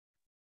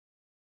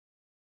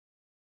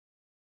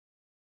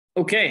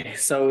Okay,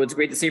 so it's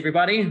great to see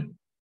everybody.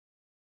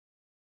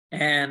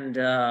 And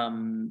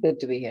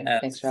Good to be here.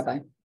 Thanks, Rabbi.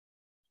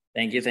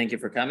 Thank you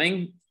for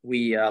coming.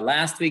 We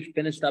last week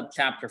finished up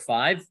chapter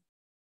 5,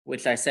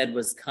 which I said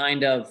was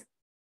kind of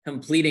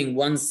completing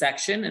one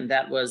section, and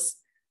that was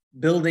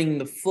building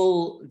the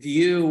full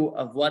view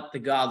of what the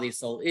godly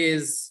soul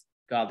is,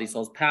 godly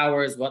soul's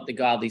powers, what the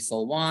godly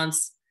soul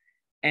wants.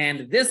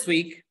 And this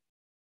week,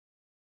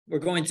 we're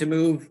going to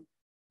move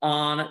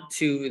on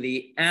to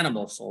the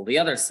animal soul, the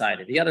other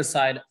side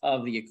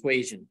of the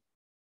equation.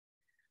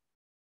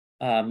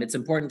 It's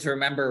important to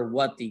remember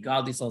what the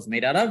godly soul is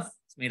made out of.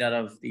 It's made out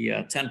of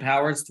the 10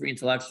 powers, 3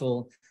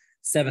 intellectual,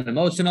 7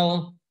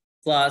 emotional,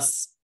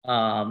 plus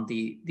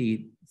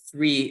the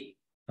 3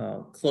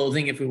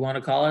 clothing, if we want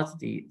to call it,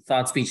 the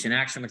thought, speech, and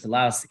action, which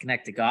allow us to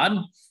connect to God.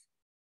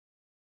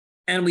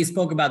 And we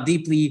spoke about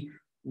deeply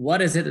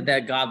what is it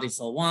that godly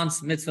soul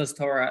wants, mitzvahs,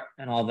 Torah,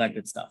 and all that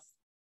good stuff.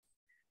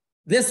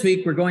 This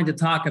week, we're going to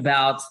talk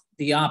about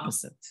the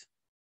opposite,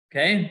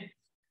 okay?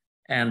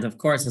 And of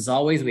course, as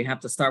always, we have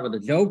to start with a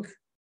joke.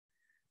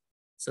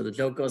 So the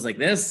joke goes like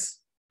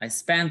this. I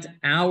spent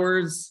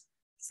hours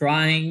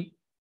trying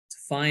to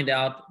find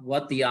out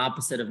what the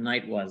opposite of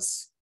night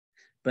was.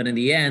 But in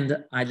the end,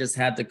 I just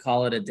had to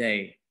call it a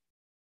day.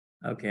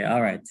 Okay,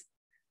 all right.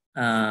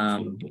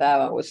 That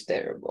one was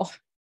terrible.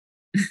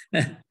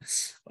 Well,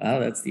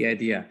 that's the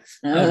idea.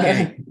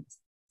 Okay.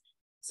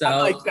 So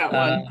I like that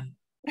one.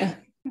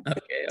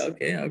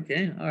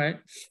 Okay. All right.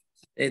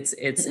 It's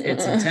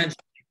intentional.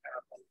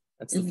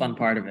 That's the fun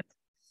part of it.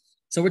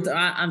 So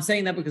I'm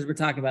saying that because we're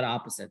talking about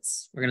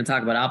opposites. We're going to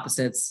talk about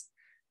opposites.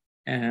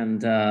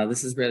 And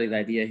this is really the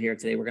idea here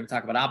today. We're going to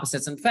talk about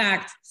opposites. In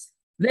fact,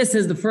 this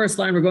is the first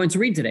line we're going to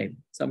read today.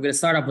 So I'm going to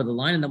start off with a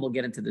line and then we'll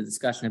get into the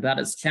discussion about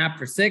it. It's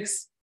chapter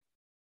 6,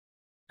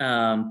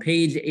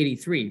 page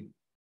 83.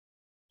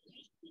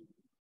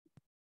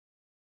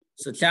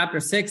 So chapter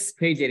 6,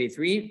 page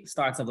 83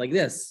 starts off like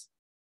this.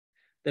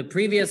 The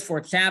previous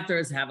 4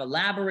 chapters have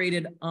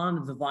elaborated on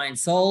the divine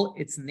soul,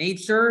 its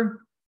nature,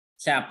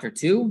 chapter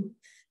 2,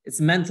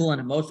 its mental and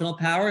emotional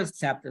powers,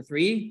 chapter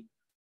 3,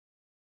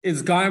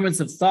 its garments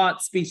of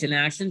thought, speech, and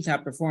action,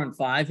 chapter 4 and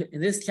 5. In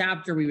this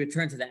chapter, we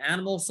return to the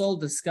animal soul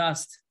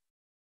discussed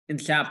in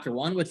chapter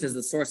 1, which is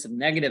the source of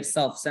negative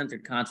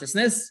self-centered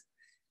consciousness.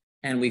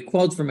 And we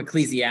quote from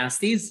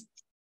Ecclesiastes.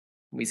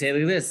 We say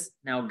like this,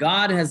 now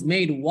God has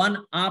made one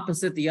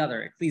opposite the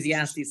other,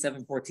 Ecclesiastes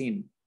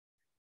 7:14.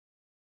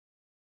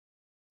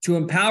 To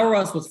empower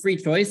us with free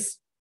choice,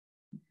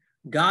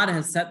 God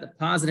has set the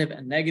positive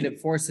and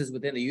negative forces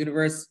within the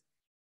universe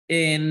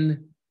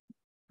in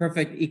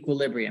perfect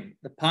equilibrium.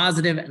 The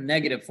positive and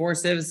negative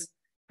forces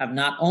have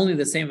not only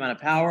the same amount of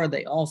power,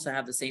 they also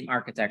have the same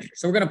architecture.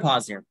 So we're going to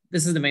pause here.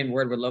 This is the main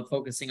word we're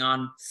focusing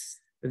on.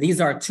 These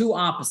are 2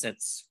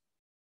 opposites.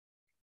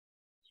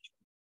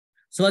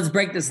 So let's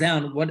break this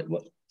down. What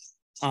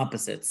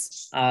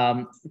opposites?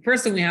 The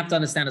first thing we have to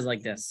understand is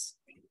like this.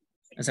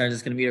 I'm sorry, I'm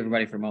just going to mute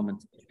everybody for a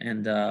moment.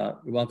 And you're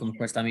welcome, of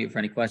course, to unmute for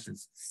any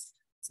questions.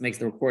 This makes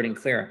the recording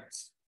clear.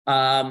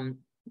 When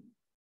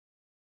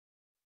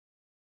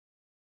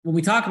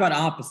we talk about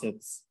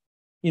opposites,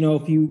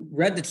 if you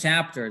read the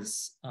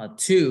chapters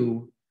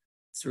 2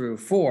 through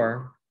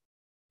 4,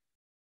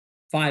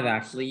 5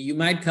 actually, you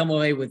might come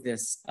away with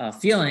this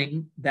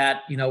feeling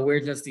that, we're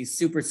just these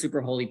super,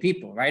 super holy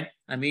people, right?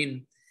 I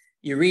mean,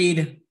 you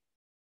read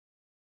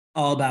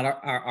all about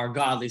our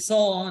godly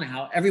soul and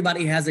how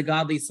everybody has a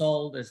godly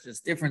soul. There's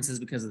just differences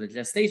because of the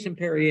gestation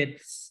period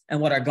and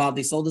what our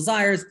godly soul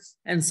desires.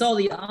 And so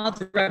the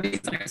author is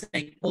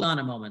saying, hold on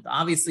a moment.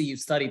 Obviously, you've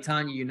studied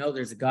Tanya, you know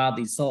there's a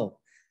godly soul.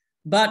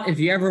 But if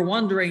you're ever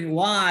wondering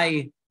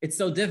why it's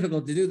so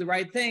difficult to do the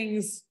right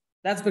things,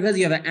 that's because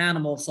you have an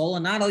animal soul.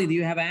 And not only do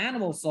you have an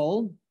animal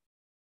soul,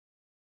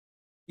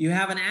 you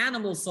have an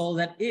animal soul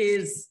that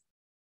is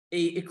an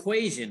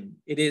equation.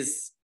 It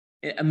is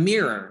a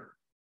mirror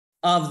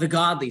of the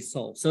godly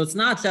soul. So it's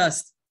not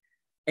just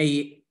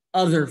a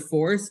other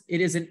force. It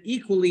is an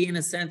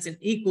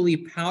equally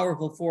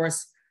powerful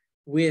force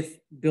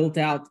built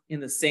out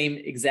in the same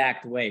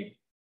exact way.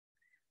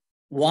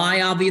 Why?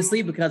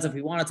 Obviously, because if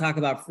we want to talk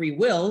about free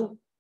will,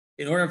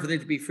 in order for there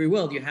to be free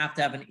will, you have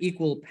to have an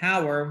equal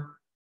power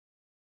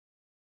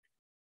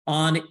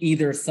on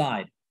either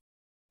side.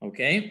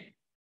 Okay?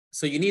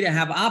 So you need to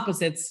have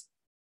opposites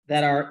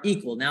that are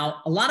equal.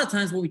 Now, a lot of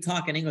times when we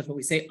talk in English, when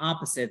we say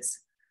opposites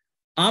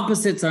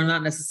are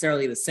not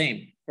necessarily the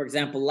same. For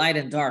example, light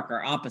and dark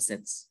are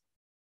opposites,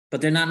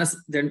 but they're not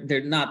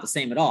the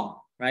same at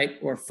all, right?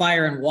 Or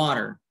fire and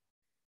water,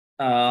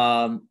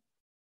 a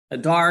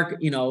dark,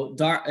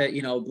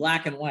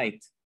 black and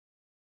white,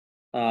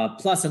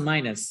 plus and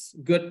minus,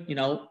 good,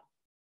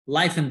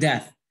 life and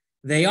death.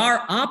 They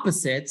are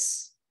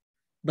opposites,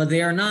 but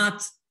they are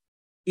not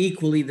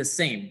equally the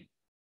same,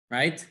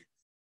 right?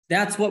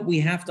 That's what we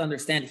have to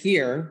understand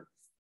here,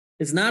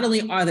 is not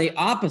only are they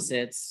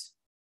opposites,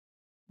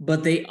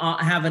 but they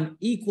have an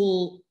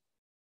equal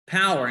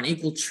power, an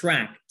equal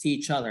track to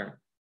each other.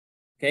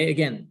 Okay,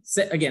 again,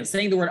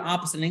 saying the word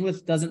opposite in English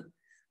doesn't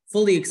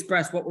fully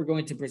express what we're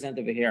going to present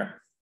over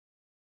here.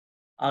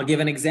 I'll give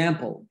an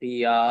example.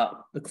 The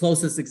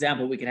closest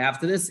example we can have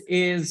to this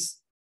is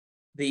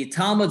the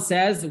Talmud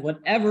says,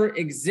 whatever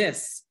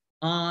exists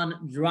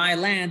on dry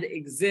land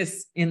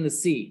exists in the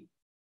sea.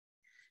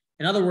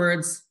 In other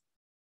words,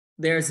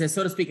 there's a,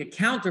 so to speak, a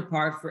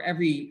counterpart for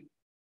every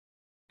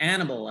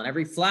animal and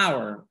every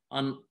flower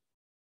on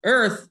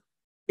earth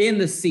in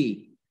the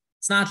sea.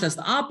 It's not just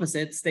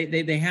opposites.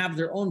 They have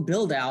their own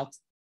build out,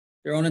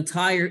 their own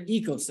entire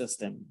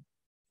ecosystem.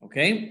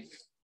 Okay.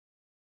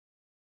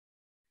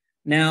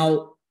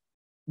 Now,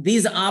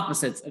 these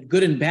opposites of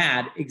good and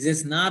bad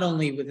exist not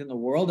only within the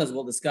world, as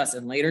we'll discuss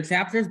in later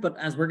chapters, but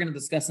as we're going to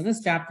discuss in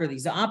this chapter,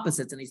 these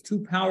opposites and these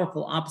two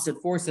powerful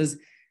opposite forces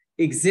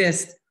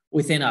exist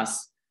within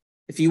us.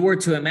 If you were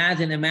to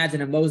imagine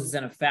a Moses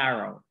and a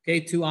Pharaoh, okay,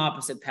 two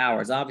opposite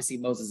powers. Obviously,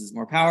 Moses is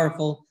more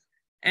powerful.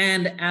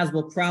 And as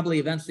we'll probably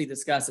eventually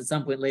discuss at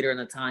some point later in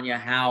the Tanya,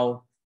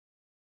 how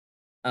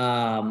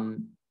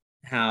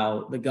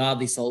the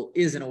godly soul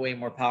is in a way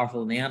more powerful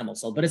than the animal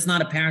soul, but it's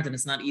not apparent and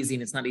it's not easy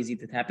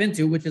to tap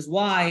into, which is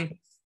why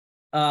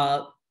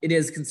it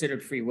is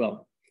considered free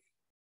will.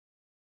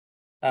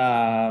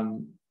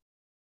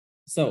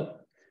 So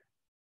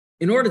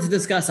in order to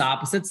discuss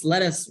opposites,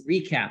 let us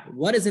recap.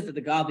 What is it that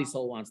the godly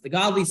soul wants? The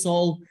godly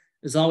soul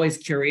is always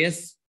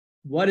curious.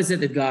 What is it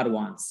that God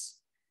wants?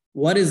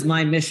 What is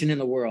my mission in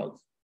the world?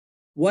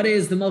 What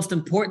is the most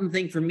important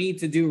thing for me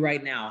to do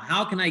right now?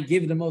 How can I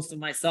give the most of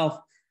myself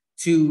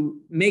to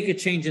make a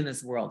change in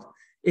this world?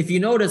 If you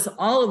notice,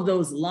 all of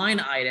those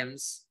line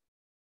items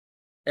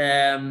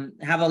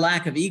have a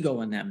lack of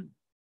ego in them,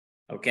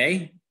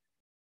 okay?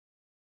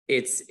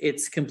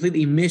 It's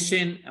completely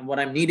mission and what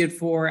I'm needed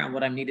for and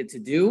what I'm needed to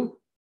do.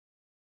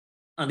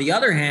 On the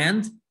other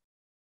hand,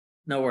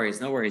 no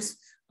worries.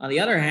 On the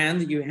other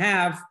hand, you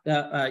have,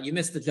 you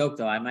missed the joke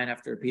though. I might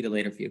have to repeat it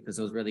later for you because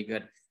it was really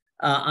good.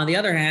 On the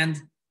other hand,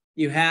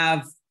 you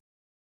have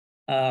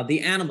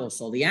the animal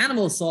soul. The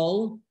animal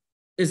soul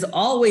is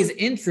always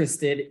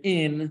interested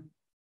in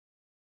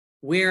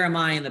where am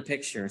I in the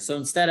picture? So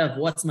instead of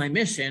what's my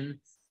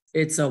mission,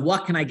 it's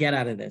what can I get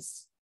out of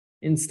this?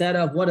 Instead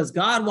of what does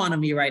God want of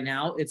me right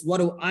now, it's what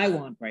do I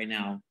want right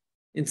now?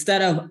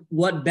 Instead of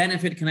what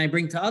benefit can I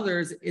bring to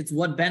others, it's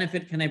what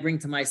benefit can I bring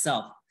to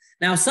myself?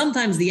 Now,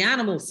 sometimes the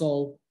animal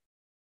soul,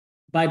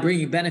 by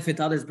bringing benefit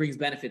to others, brings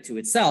benefit to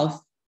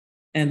itself,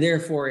 and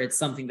therefore it's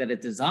something that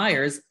it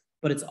desires,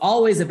 but it's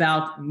always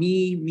about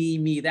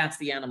me. That's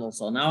the animal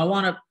soul. Now, I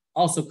want to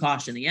also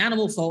caution, the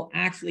animal soul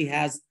actually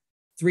has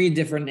 3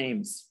 different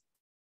names.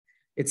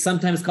 It's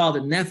sometimes called the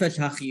nefesh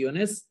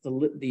hachiyunis,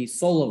 the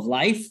soul of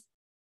life,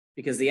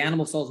 because the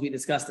animal souls we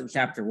discussed in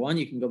chapter 1,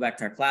 you can go back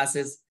to our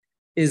classes,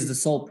 is the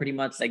soul pretty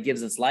much that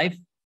gives us life.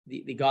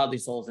 The godly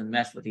soul is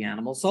enmeshed with the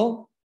animal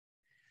soul.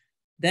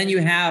 Then you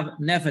have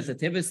nefesh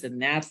hativis, the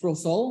natural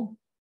soul.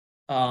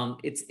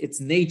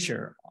 It's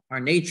nature. Our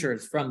nature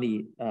is from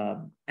the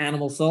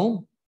animal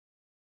soul.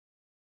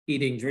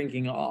 Eating,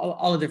 drinking,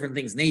 all the different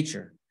things,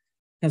 nature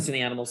comes from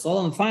the animal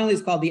soul. And finally,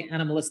 it's called the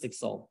animalistic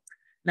soul.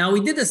 Now, we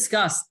did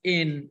discuss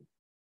in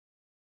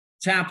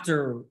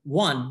chapter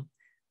 1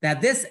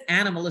 that this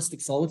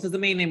animalistic soul, which is the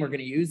main name we're going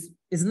to use,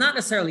 is not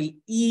necessarily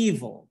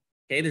evil.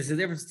 Okay, there's a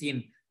difference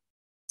between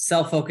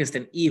self-focused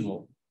and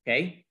evil.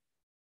 Okay,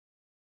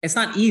 it's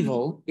not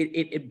evil.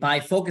 It by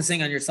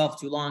focusing on yourself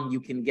too long,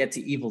 you can get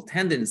to evil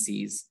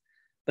tendencies,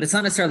 but it's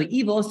not necessarily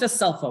evil. It's just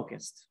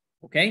self-focused.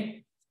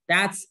 Okay,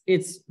 that's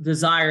its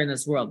desire in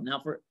this world.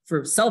 Now,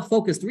 for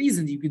self-focused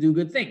reasons, you can do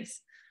good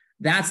things.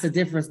 That's the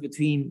difference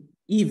between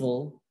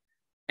evil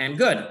and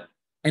good.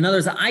 In other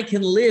words, I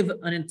can live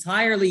an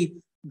entirely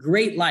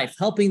great life,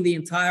 helping the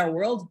entire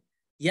world,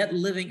 yet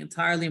living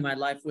entirely my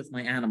life with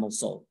my animal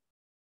soul.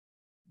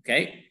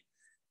 Okay?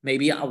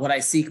 Maybe what I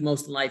seek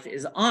most in life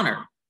is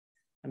honor.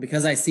 And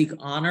because I seek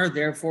honor,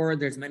 therefore,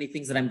 there's many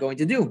things that I'm going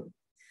to do.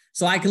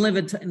 So I can live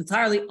an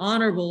entirely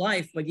honorable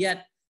life, but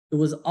yet it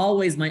was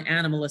always my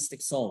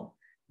animalistic soul.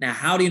 Now,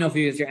 how do you know if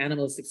it is your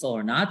animalistic soul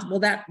or not? Well,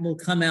 that will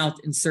come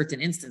out in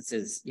certain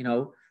instances,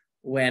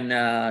 when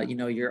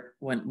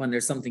when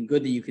there's something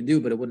good that you can do,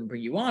 but it wouldn't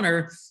bring you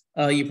honor,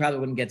 you probably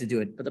wouldn't get to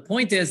do it. But the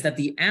point is that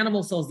the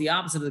animal soul is the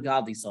opposite of the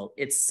godly soul.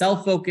 It's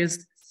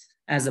self-focused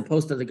as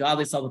opposed to the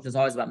godly soul, which is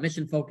always about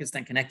mission-focused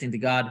and connecting to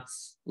God,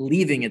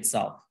 leaving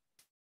itself.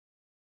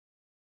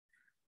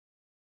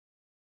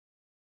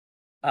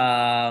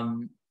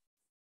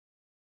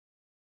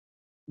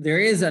 There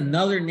is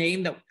another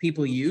name that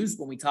people use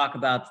when we talk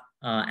about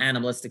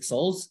animalistic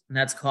souls, and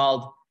that's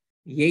called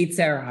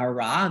Yetzer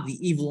Hara, the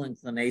evil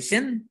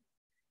inclination.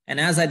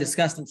 And as I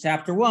discussed in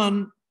chapter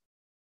 1,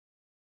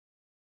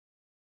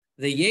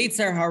 the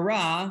Yetzer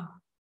Hara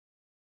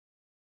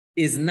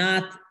is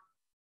not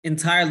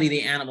entirely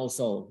the animal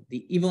soul.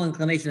 The evil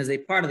inclination is a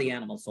part of the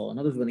animal soul. In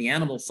other words, when the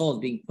animal soul is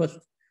being pushed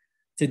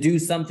to do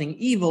something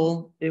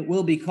evil, it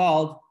will be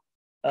called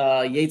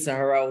Yetzer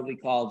Hara will be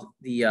called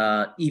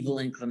the evil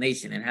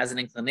inclination. It has an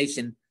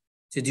inclination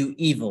to do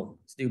evil,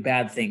 to do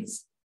bad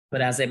things.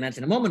 But as I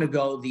mentioned a moment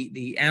ago,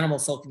 the animal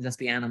soul can just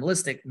be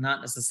animalistic,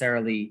 not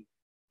necessarily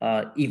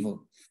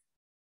evil.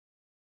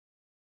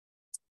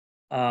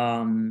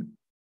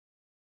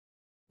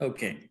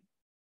 Okay.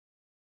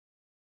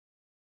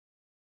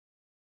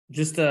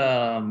 Just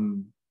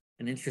an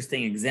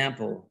interesting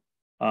example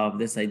of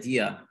this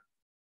idea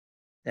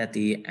that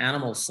the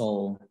animal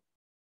soul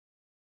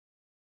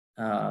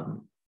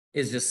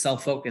is just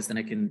self-focused and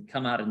it can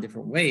come out in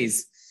different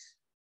ways.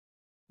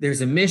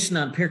 There's a Mishnah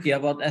on Pirkei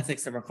Avot,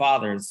 Ethics of Our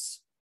Fathers,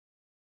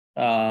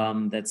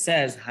 that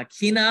says,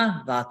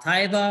 Hakina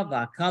v'ataiva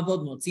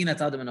v'akavod motzina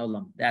adam min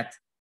olam. That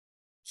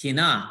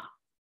kina,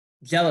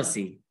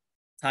 jealousy,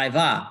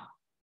 taiva,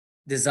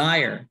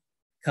 desire,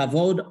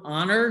 kavod,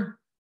 honor,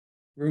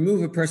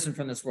 remove a person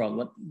from this world.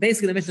 What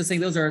basically the Mishnah is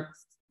saying, those are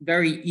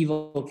very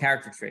evil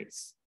character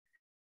traits.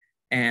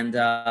 And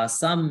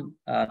some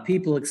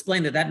people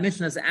explain that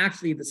Mishnah is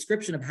actually a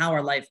description of how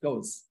our life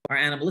goes, our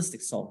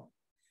animalistic soul.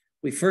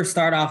 We first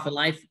start off in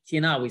life,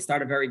 kina, we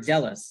started very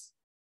jealous.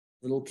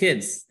 Little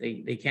kids,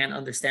 they can't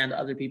understand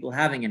other people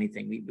having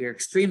anything. We're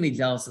extremely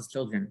jealous as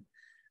children.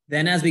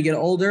 Then as we get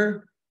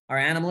older, our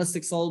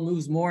animalistic soul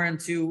moves more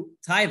into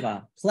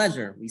taiva,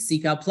 pleasure. We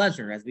seek out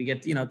pleasure. As we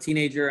get,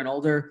 teenager and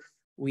older,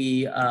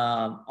 we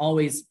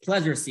always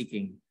pleasure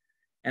seeking.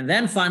 And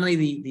then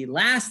finally, the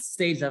last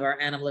stage of our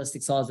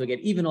animalistic soul as we get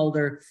even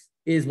older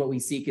is what we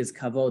seek is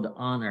kavod,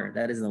 honor.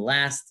 That is the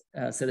last,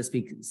 so to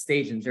speak,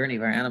 stage and journey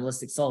of our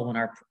animalistic soul. When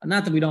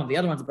not that we don't have the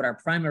other ones, but our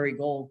primary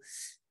goal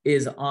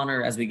is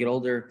honor as we get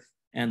older.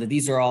 And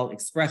these are all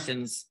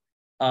expressions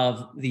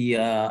of the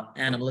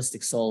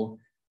animalistic soul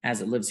as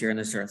it lives here on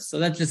this earth. So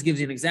that just gives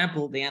you an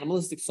example. The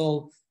animalistic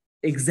soul,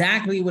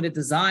 exactly what it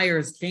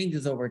desires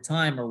changes over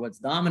time, or what's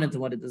dominant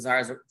in what it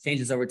desires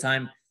changes over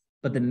time.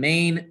 But the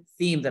main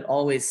theme that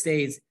always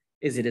stays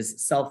is it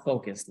is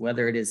self-focused,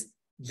 whether it is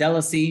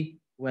jealousy,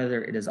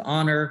 whether it is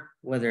honor,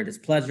 whether it is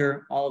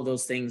pleasure, all of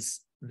those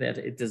things that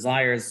it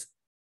desires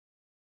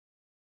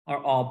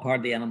are all part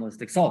of the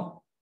animalistic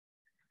soul.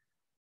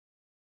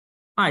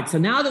 All right, so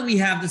now that we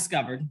have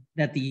discovered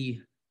that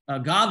the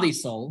godly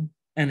soul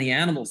and the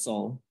animal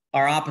soul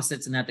are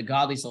opposites, and that the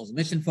godly soul is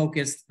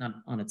mission-focused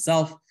on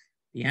itself,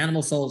 the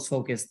animal soul is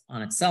focused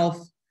on itself,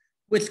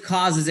 which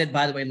causes it,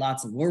 by the way,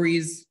 lots of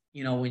worries.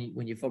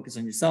 When you focus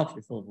on yourself,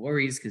 you're full of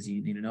worries because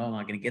you need to know, am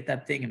I going to get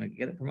that thing? Am I going to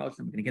get a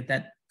promotion? Am I going to get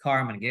that car?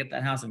 Am I going to get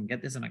that house? Am I going to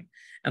get this?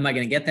 Am I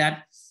going to get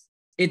that?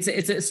 It's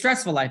a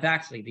stressful life,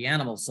 actually, the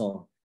animal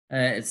soul.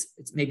 It's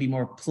maybe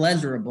more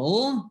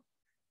pleasurable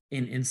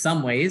in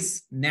some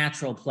ways,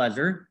 natural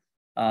pleasure,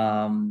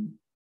 not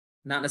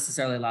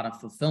necessarily a lot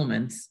of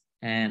fulfillment,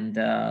 and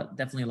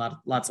definitely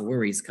lots of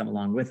worries come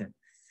along with it.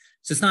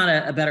 So it's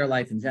not a better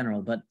life in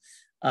general. But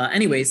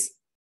anyways,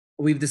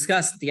 we've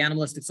discussed the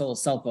animalistic soul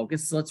is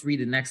self-focused. So let's read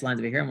the next lines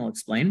over here and we'll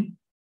explain.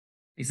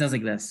 He says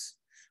like this.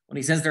 When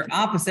he says they're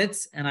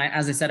opposites, and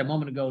as I said a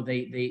moment ago,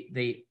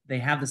 they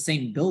have the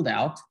same build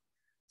out.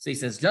 So he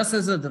says, just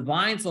as the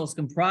divine soul is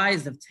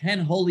comprised of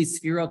 10 holy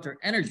sphirot or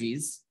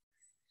energies,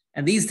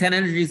 and these 10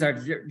 energies are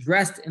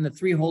dressed in the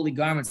 3 holy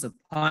garments of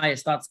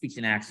pious thought, speech,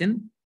 and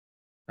action,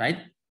 right?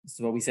 This is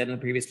what we said in the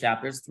previous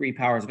chapters, 3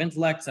 powers of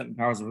intellect, 7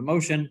 powers of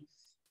emotion,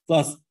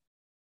 plus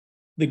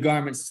the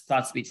garments,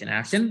 thought, speech, and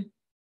action.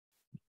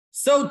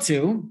 So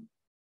too,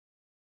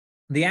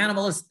 the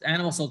animal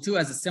soul too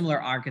has a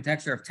similar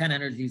architecture of 10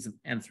 energies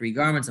and 3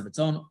 garments of its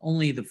own.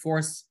 Only the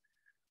force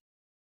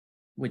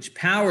which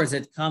powers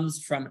it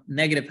comes from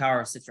negative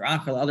power, sitra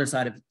achra, the other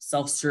side of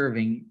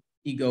self-serving,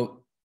 egoic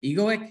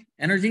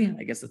energy.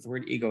 I guess that's the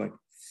word, egoic.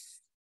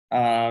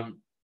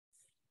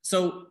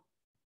 So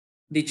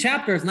the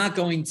chapter is not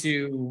going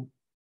to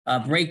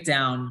break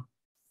down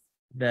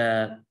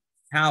the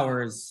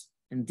powers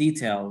in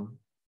detail.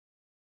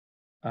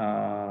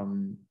 So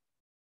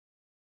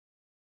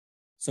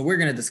we're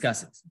going to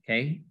discuss it,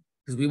 okay?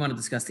 Because we want to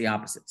discuss the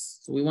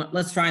opposites. So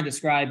let's try and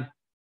describe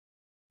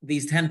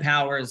these 10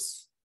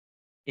 powers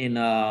in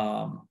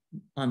on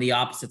the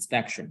opposite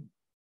spectrum,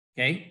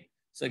 okay?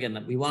 So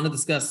again, we want to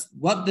discuss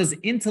what does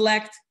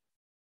intellect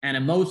and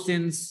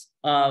emotions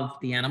of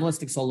the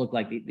animalistic soul look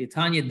like. The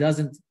Tanya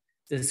doesn't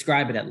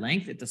describe it at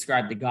length. It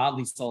described the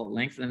godly soul at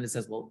length, and then it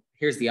says, well,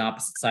 here's the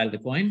opposite side of the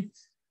coin.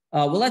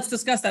 Well, let's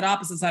discuss that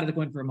opposite side of the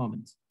coin for a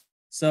moment.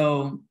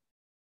 So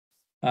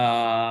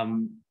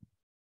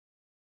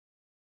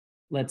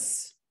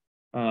let's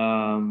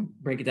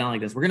break it down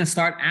like this. We're going to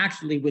start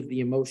actually with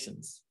the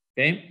emotions,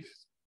 okay?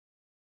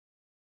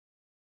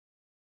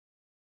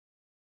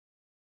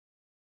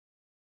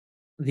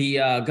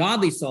 The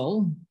godly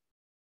soul,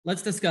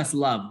 let's discuss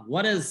love.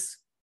 What does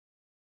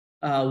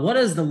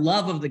the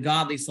love of the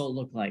godly soul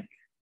look like?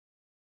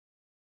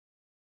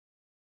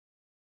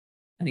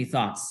 Any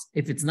thoughts?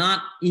 If it's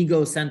not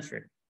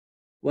egocentric,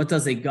 what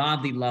does a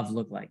godly love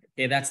look like?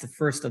 Okay, that's the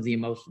first of the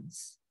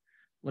emotions.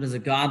 What does a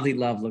godly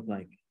love look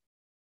like?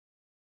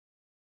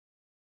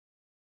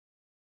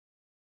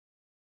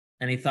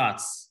 Any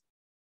thoughts?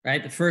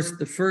 Right? The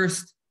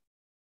first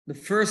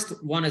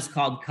one is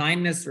called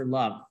kindness or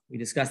love. We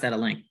discussed that at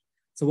length.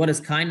 So what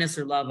does kindness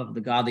or love of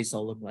the godly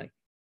soul look like?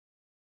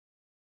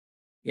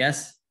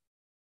 Yes?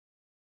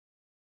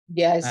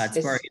 Yes.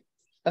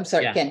 I'm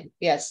sorry, Yeah. Ken.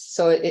 Yes.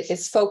 So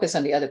it's focused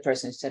on the other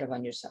person instead of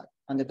on yourself,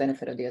 on the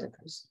benefit of the other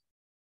person.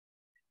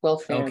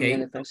 Welfare of the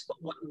other person.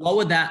 What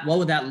would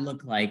that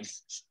look like?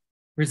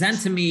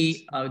 Present to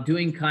me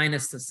doing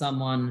kindness to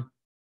someone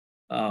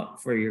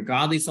for your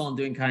godly soul and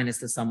doing kindness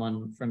to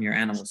someone from your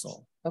animal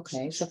soul.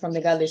 Okay, so from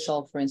the godly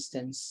soul, for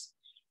instance,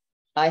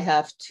 I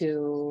have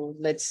to,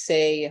 let's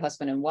say, a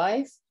husband and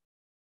wife.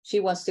 She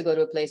wants to go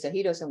to a place that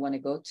he doesn't want to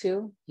go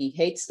to. He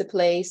hates the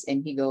place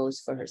and he goes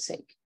for her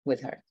sake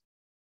with her.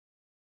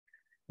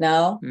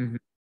 Now,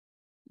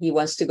 he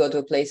wants to go to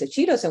a place that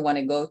she doesn't want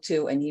to go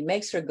to, and he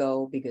makes her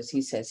go because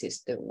he says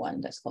he's the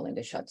one that's calling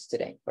the shots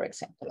today, for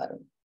example. I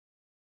don't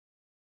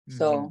know.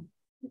 So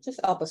it's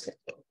just opposite.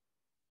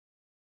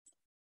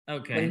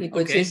 Okay. When he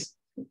puts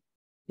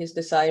his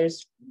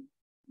desires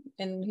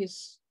and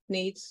his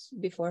needs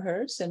before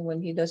hers, and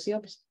when he does the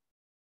opposite.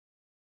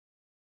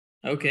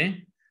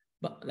 Okay,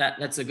 but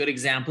that's a good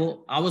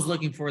example. I was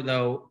looking for,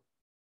 though,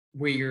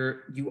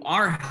 where you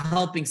are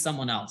helping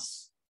someone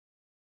else.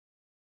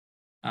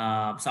 So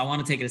I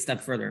want to take it a step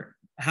further.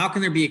 How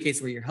can there be a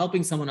case where you're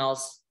helping someone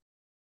else,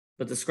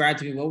 but describe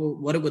to me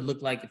what it would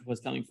look like if it was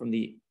coming from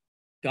the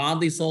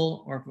godly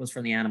soul or if it was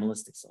from the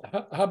animalistic soul?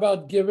 How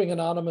about giving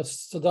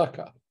anonymous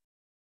tzedakah?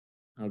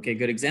 Okay,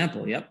 good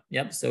example.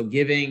 Yep. So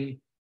giving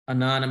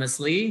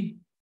anonymously,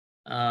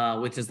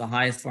 which is the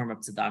highest form of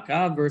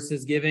tzedakah,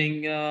 versus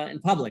giving in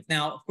public.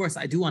 Now, of course,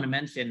 I do want to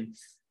mention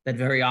that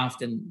very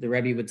often the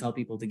Rebbe would tell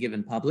people to give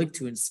in public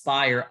to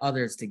inspire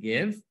others to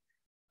give.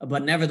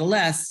 But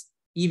nevertheless,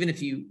 even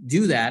if you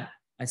do that,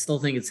 I still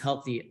think it's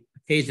healthy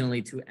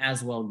occasionally to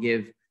as well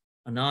give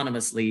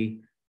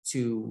anonymously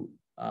to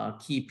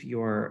keep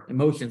your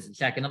emotions in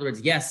check. In other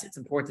words, yes, it's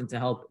important to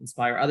help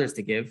inspire others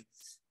to give,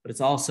 but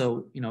it's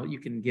also, you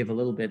can give a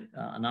little bit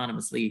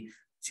anonymously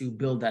to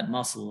build that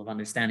muscle of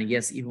understanding.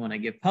 Yes, even when I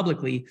give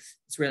publicly,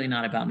 it's really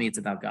not about me, it's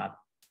about God.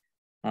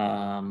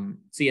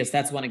 So yes,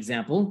 that's one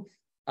example.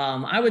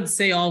 I would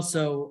say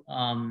also,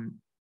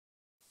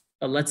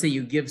 let's say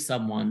you give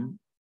someone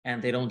and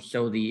they don't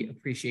show the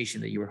appreciation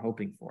that you were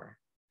hoping for.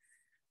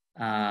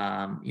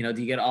 Do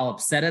you get all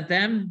upset at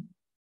them?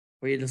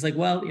 Or you're just like,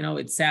 well,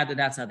 it's sad that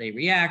that's how they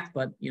react,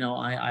 but,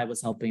 I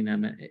was helping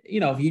them.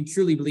 If you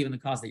truly believe in the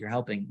cause that you're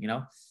helping,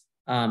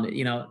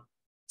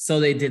 so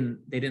they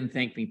didn't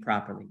thank me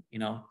properly.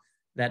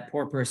 That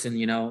poor person,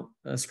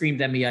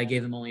 screamed at me. I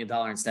gave them only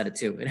 $1 instead of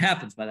 $2. It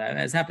happens, but that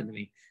has happened to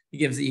me.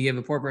 You give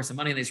a poor person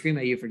money and they scream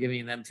at you for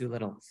giving them too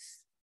little.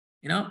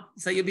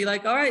 So you'd be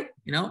like, all right,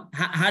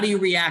 how do you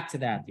react to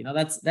that?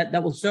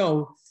 That will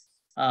show,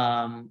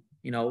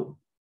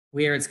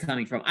 where it's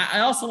coming from. I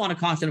also want to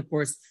caution, of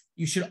course,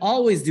 you should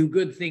always do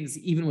good things,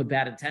 even with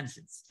bad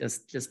intentions.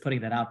 Just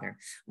putting that out there.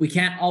 We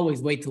can't always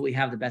wait till we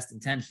have the best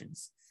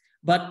intentions.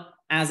 But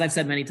as I've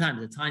said many times,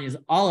 the Tanya is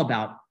all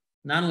about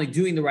not only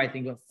doing the right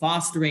thing, but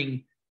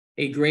fostering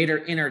a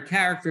greater inner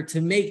character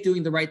to make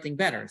doing the right thing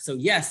better. So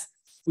yes,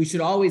 we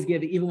should always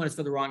give, even when it's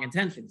for the wrong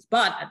intentions.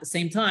 But at the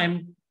same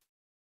time,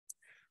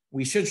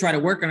 we should try to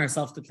work on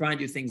ourselves to try and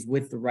do things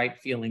with the right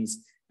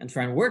feelings and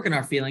try and work on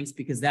our feelings,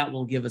 because that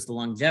will give us the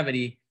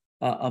longevity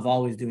of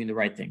always doing the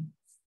right thing.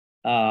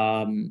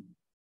 There's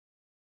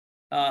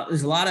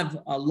a lot of,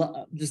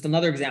 just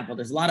another example,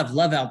 there's a lot of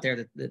love out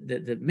there that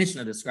the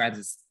Mishnah describes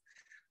as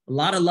a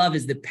lot of love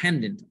is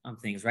dependent on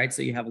things, right?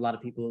 So you have a lot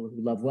of people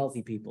who love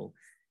wealthy people.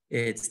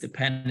 It's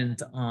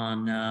dependent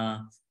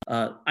on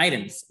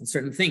items and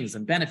certain things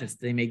and benefits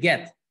that they may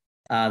get.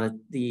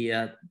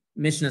 The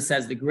Mishnah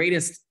says the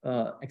greatest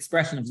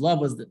expression of love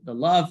was the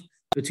love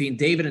between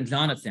David and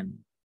Jonathan,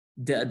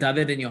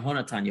 David and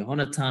Yehonatan.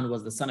 Yehonatan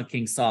was the son of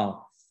King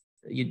Saul.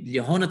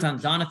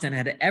 Jonathan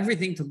had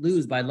everything to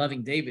lose by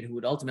loving David, who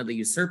would ultimately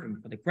usurp him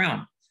for the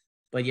crown.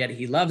 But yet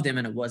he loved him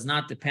and it was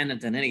not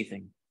dependent on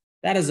anything.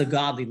 That is a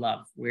godly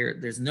love where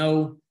there's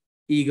no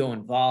ego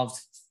involved.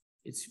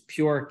 It's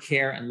pure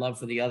care and love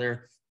for the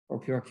other, or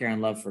pure care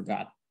and love for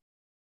God.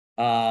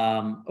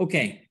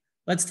 Okay,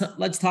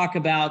 let's talk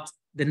about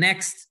the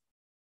next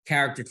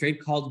character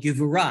trait called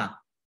givurah,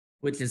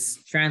 which is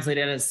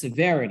translated as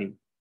severity.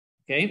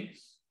 Okay,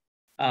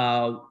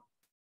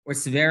 or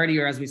severity,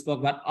 or as we spoke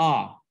about,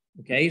 awe.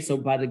 Okay, so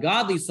by the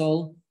godly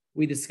soul,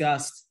 we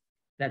discussed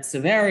that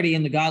severity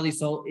in the godly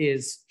soul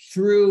is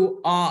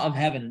true awe of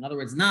heaven. In other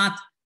words, not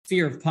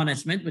fear of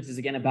punishment, which is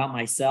again about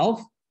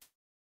myself,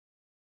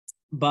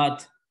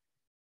 but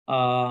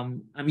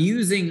I'm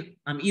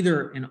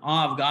either in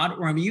awe of God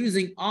or I'm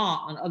using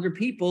awe on other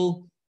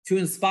people to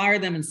inspire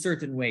them in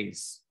certain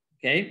ways.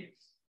 Okay,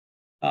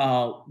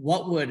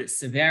 what would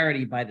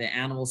severity by the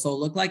animal soul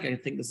look like? I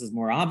think this is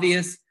more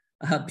obvious.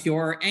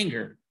 Pure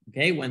anger.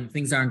 Okay, when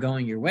things aren't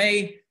going your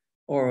way,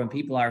 or when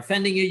people are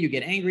offending you, you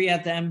get angry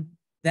at them.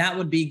 That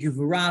would be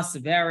gevurah,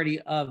 severity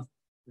of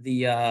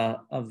the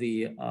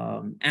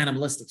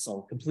animalistic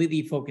soul,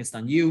 completely focused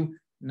on you,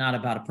 not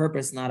about a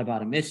purpose, not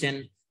about a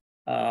mission.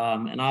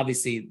 And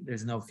obviously,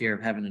 there's no fear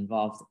of heaven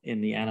involved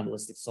in the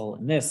animalistic soul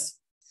in this.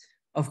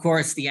 Of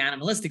course, the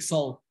animalistic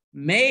soul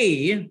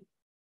may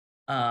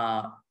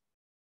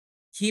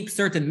keep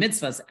certain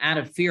mitzvahs out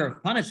of fear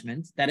of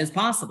punishment. That is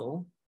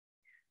possible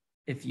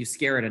if you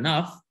scare it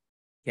enough.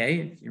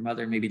 Okay, if your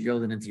mother maybe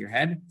drilled it into your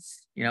head,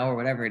 or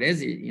whatever it is,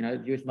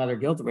 Jewish mother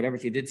guilt or whatever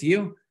she did to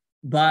you.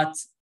 But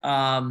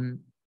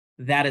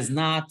that is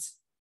not,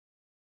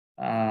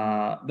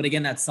 but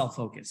again, that's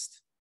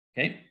self-focused.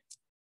 Okay.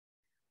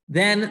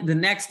 Then the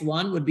next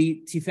one would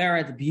be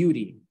tiferet,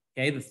 beauty.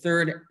 Okay, the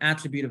third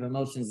attribute of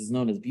emotions is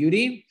known as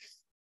beauty,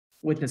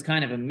 which is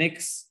kind of a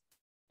mix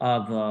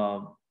of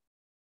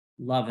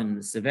love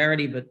and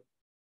severity, but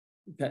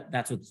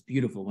that's what's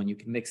beautiful when you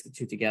can mix the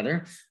two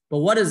together. But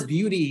what is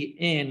beauty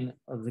in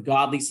the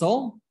godly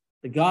soul?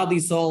 The godly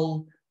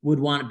soul would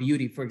want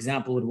beauty, for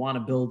example, would want to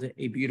build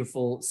a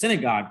beautiful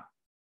synagogue.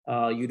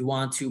 You'd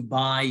want to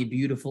buy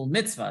beautiful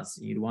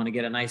mitzvahs. You'd want to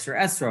get a nicer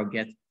esrog,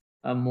 get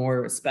a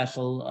more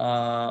special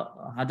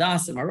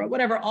hadassim, or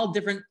whatever, all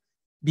different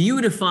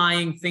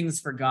beautifying things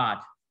for God.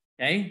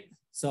 Okay,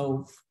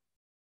 so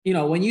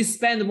when you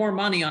spend more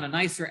money on a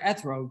nicer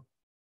etrog,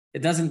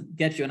 it doesn't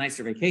get you a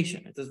nicer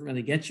vacation. It doesn't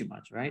really get you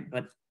much, right?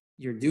 But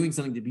you're doing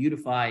something to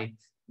beautify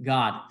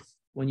God.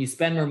 When you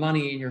spend more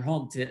money in your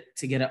home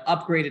to get an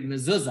upgraded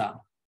mezuzah,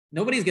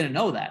 nobody's going to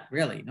know that,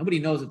 really. Nobody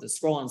knows that the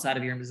scroll inside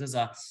of your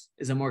mezuzah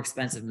is a more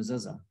expensive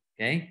mezuzah,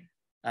 okay?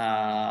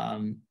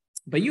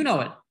 But you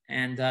know it.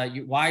 And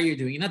why are you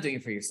doing it? You're not doing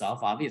it for yourself,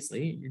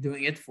 obviously. You're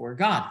doing it for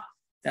God.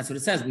 That's what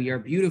it says. We are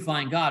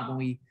beautifying God when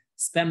we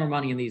spend more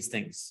money in these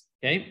things,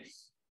 okay?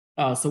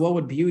 So what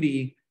would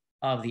beauty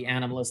of the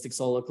animalistic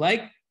soul look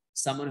like?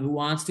 Someone who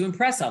wants to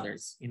impress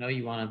others. You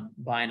want to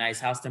buy a nice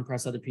house to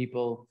impress other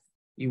people.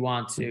 You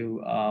want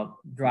to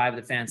drive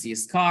the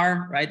fanciest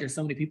car, right? There's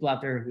so many people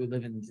out there who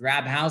live in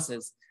drab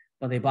houses,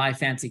 but they buy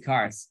fancy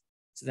cars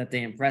so that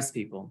they impress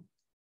people.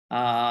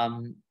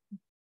 You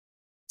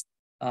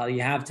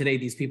have today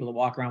these people that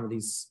walk around with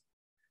these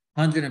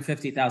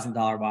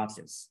 $150,000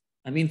 watches.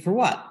 I mean, for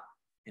what?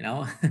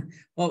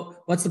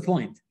 Well, what's the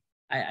point?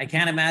 I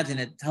can't imagine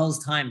it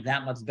tells time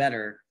that much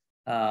better.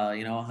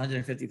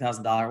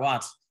 $150,000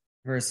 watch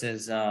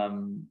versus, a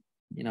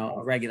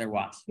regular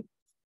watch.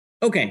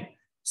 Okay,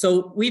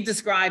 so we've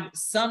described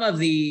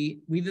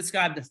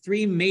the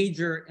three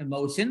major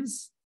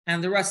emotions,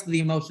 and the rest of the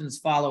emotions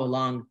follow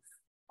along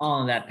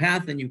on that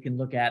path, and you can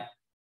look at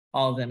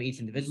all of them each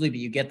individually, but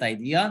you get the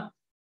idea.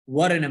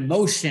 What an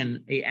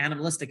emotion, an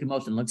animalistic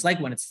emotion, looks like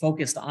when it's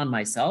focused on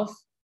myself.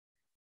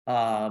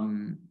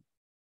 Let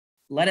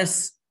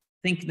us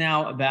think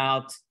now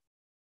about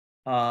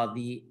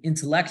the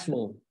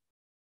intellectual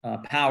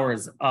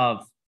powers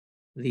of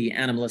the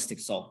animalistic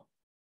soul.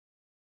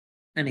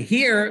 And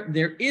here,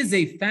 there is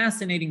a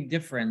fascinating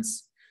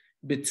difference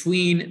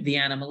between the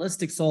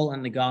animalistic soul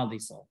and the godly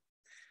soul.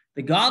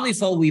 The godly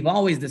soul, we've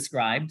always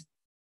described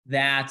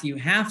that you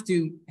have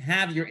to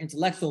have your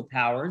intellectual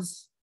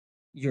powers,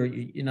 as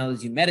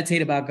you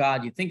meditate about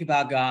God, you think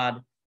about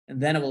God, and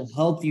then it will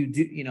help you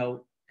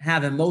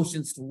have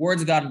emotions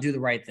towards God and do the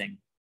right thing,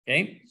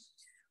 okay?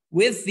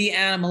 With the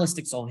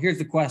animalistic soul, here's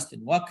the question.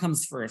 What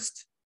comes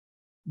first?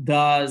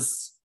 Do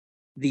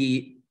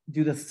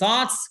the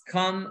thoughts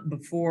come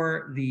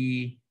before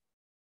the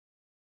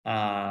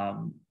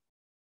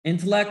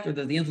intellect, or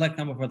does the intellect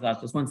come before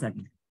thoughts? Just one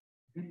second.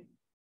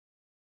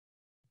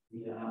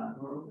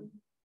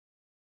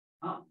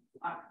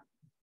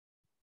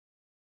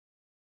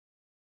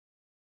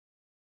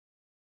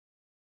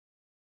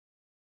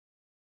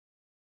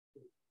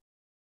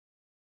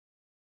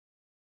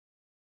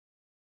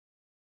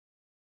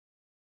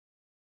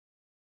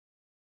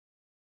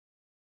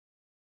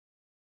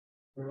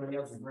 Everybody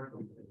else is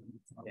working.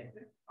 Okay.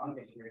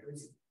 Okay.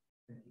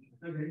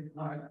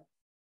 All right.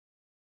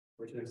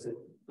 Where should I sit?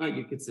 Oh,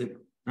 you could sit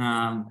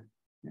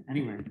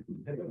anywhere.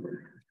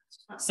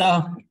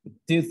 So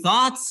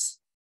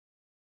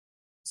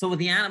with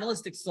the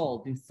animalistic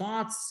soul,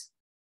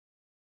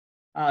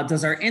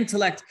 does our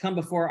intellect come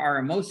before our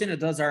emotion, or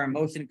does our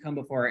emotion come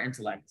before our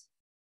intellect?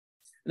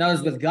 In other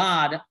words, with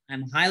God,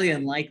 I'm highly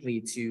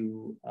unlikely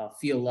to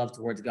feel love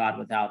towards God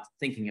without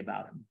thinking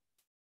about him.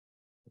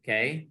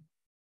 Okay?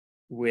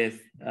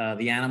 With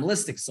the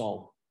animalistic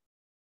soul,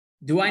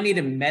 do I need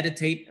to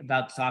meditate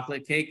about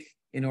chocolate cake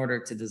in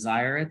order to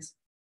desire it?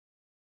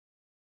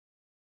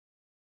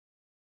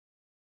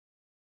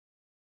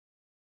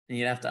 And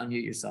you'd have to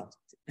unmute yourself.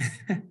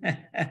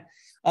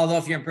 Although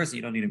if you're in person,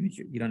 you don't need to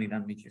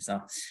unmute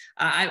yourself.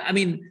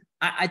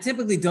 I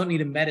typically don't need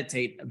to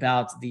meditate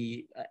about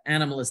the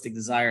animalistic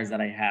desires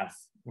that I have.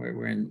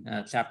 We're in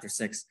chapter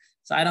 6,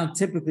 so I don't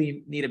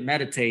typically need to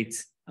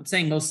meditate. I'm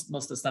saying most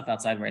of the stuff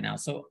outside right now.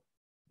 So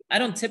I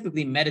don't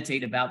typically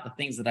meditate about the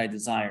things that I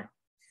desire.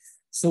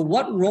 So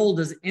what role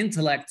does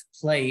intellect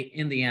play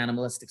in the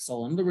animalistic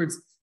soul? In other words,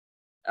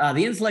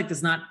 the intellect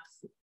is not,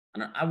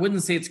 I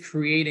wouldn't say it's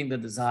creating the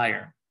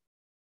desire.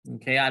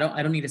 Okay, I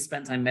don't need to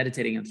spend time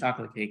meditating on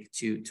chocolate cake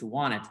to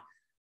want it.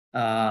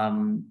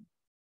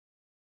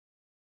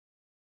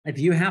 If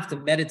you have to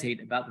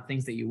meditate about the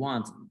things that you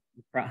want,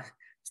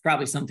 it's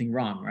probably something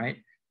wrong, right?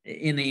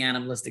 In the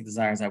animalistic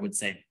desires, I would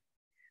say.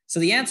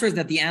 So the answer is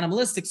that the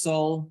animalistic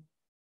soul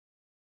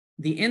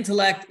the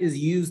intellect is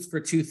used for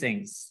two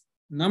things.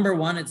 Number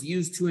one, it's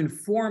used to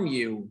inform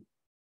you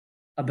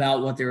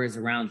about what there is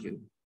around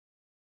you.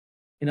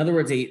 In other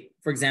words,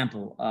 for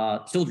example,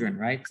 children,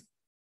 right?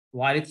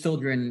 Why do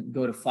children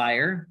go to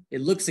fire?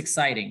 It looks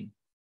exciting.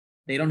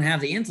 They don't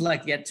have the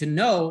intellect yet to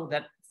know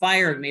that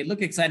fire may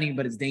look exciting,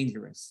 but it's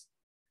dangerous,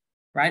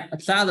 right? A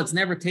child that's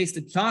never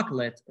tasted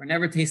chocolate or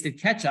never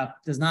tasted ketchup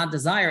does not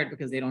desire it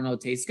because they don't know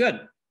it tastes good.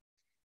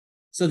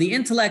 So the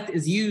intellect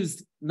is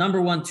used,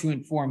 number one, to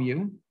inform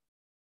you.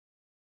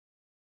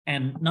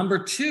 And number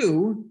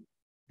two,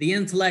 the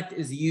intellect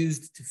is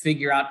used to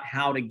figure out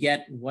how to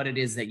get what it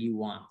is that you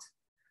want.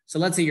 So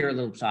let's say you're a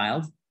little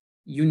child.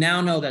 You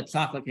now know that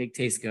chocolate cake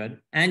tastes good,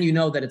 and you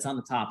know that it's on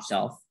the top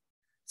shelf.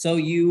 So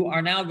you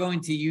are now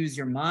going to use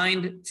your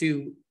mind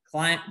to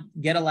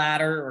get a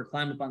ladder or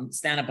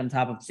stand up on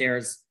top of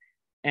chairs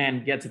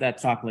and get to that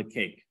chocolate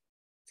cake.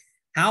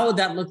 How would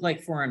that look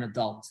like for an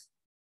adult?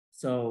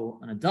 So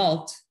an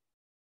adult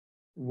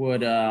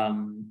would,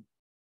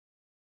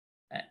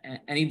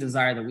 any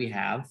desire that we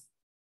have,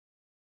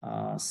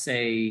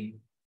 say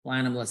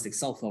animalistic,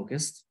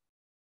 self-focused.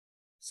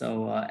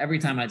 So every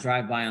time I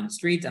drive by on the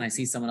street and I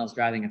see someone else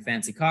driving a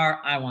fancy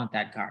car, I want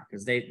that car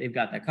because they've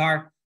got that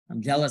car.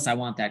 I'm jealous. I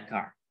want that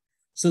car.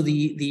 So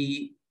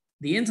the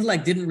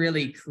intellect didn't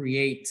really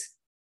create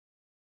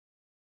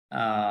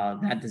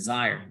that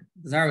desire.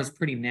 Desire was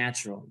pretty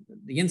natural.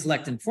 The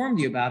intellect informed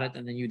you about it,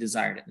 and then you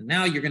desired it. And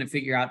now you're going to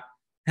figure out,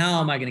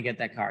 how am I going to get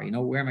that car?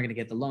 Where am I going to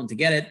get the loan to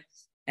get it?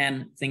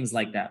 And things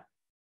like that.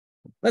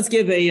 Let's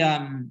give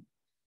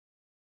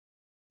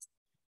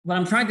what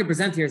I'm trying to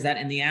present here is that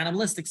in the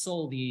animalistic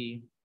soul,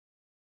 the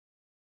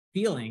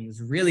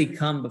feelings really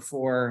come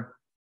before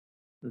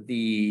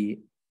the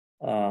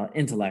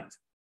intellect.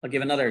 I'll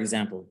give another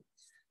example.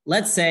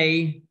 Let's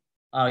say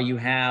you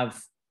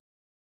have,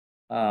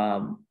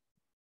 let's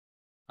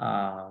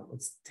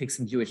take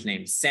some Jewish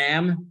names,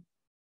 Sam,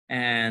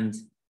 and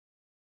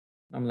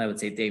normally I would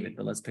say David,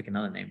 but let's pick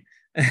another name.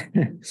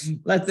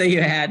 Let's say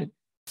you had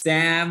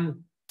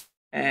Sam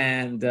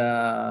and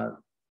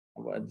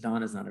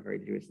John is not a very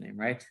Jewish name,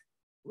 right?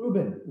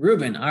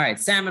 Reuben. All right.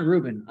 Sam and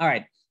Reuben. All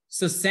right.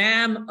 So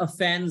Sam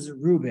offends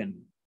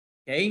Reuben.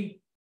 Okay.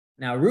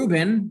 Now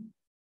Reuben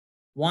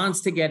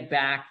wants to get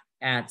back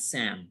at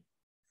Sam.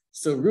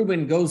 So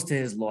Reuben goes to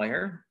his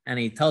lawyer and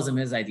he tells him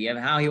his idea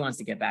of how he wants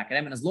to get back at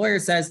him. And his lawyer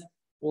says,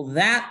 well,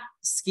 that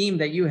scheme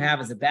that you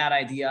have is a bad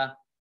idea.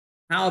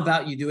 How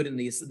about you do it in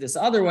this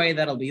other way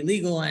that'll be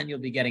legal and you'll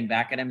be getting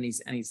back at him?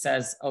 And he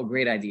says, oh,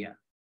 great idea.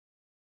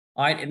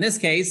 All right. In this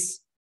case,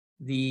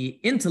 the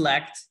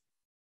intellect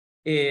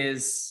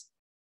is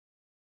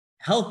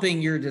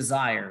helping your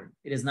desire.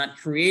 It is not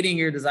creating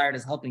your desire, it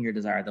is helping your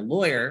desire. The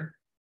lawyer,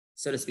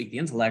 so to speak, the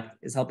intellect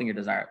is helping your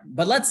desire.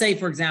 But let's say,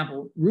 for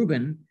example,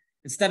 Reuben,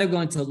 instead of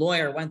going to a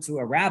lawyer, went to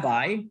a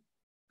rabbi,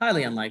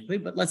 highly unlikely,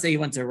 but let's say he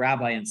went to a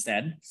rabbi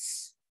instead.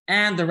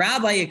 And the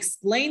rabbi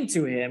explained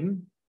to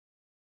him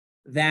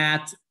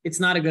that it's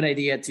not a good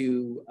idea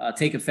to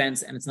take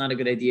offense and it's not a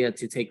good idea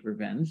to take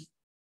revenge.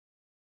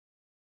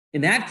 In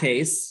that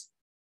case,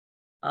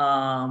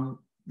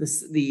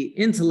 the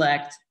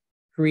intellect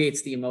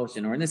creates the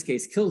emotion, or in this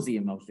case, kills the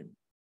emotion,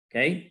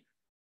 okay?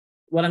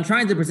 What I'm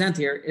trying to present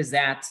here is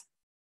that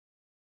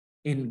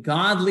in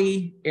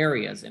godly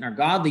areas, in our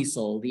godly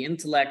soul, the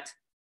intellect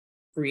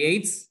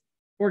creates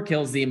or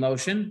kills the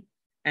emotion,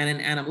 and in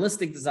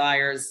animalistic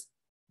desires,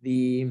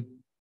 the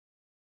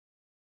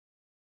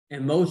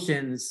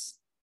emotions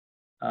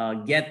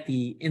get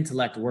the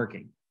intellect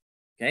working,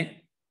 okay?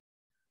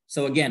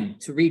 So again,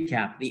 to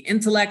recap, the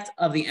intellect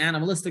of the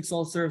animalistic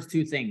soul serves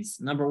two things.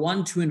 Number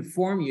one, to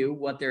inform you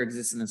what there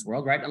exists in this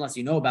world, right? Unless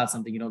you know about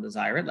something, you don't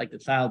desire it. Like the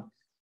child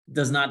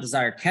does not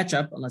desire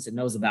ketchup unless it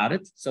knows about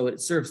it. So it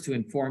serves to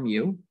inform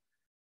you.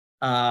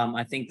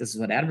 I think this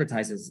is what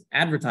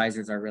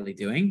advertisers are really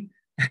doing.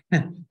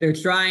 They're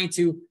trying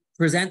to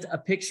present a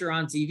picture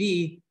on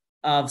TV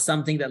of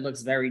something that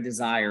looks very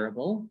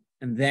desirable,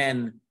 and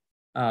then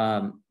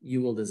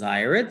you will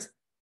desire it.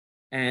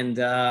 And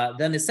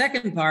then the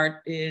second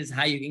part is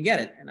how you can get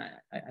it. And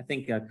I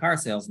think car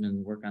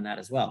salesmen work on that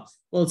as well.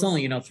 Well, it's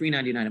only,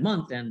 $3.99 a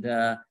month. And,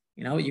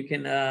 you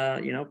can,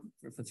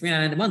 for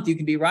 $3.99 a month, you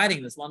can be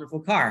riding this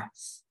wonderful car.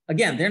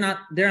 Again, they're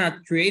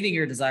not creating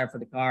your desire for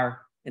the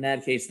car. In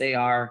that case, they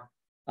are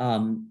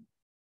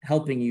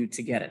helping you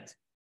to get it.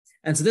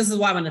 And so this is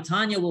why when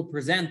Tanya will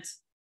present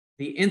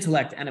the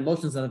intellect and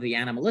emotions of the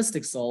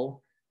animalistic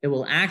soul, it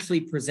will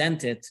actually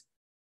present it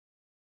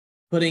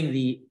putting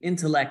the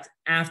intellect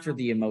after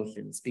the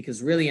emotions,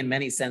 because really in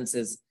many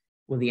senses,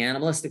 with the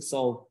animalistic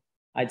soul,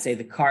 I'd say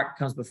the cart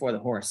comes before the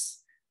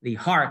horse. The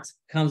heart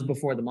comes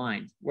before the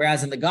mind.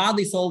 Whereas in the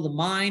godly soul, the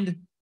mind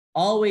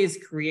always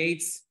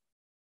creates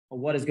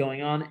what is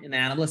going on. In the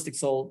animalistic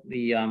soul,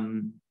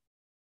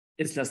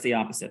 it's just the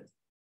opposite.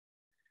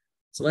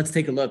 So let's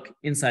take a look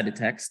inside the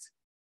text.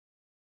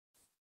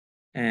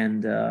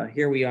 And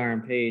here we are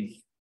on page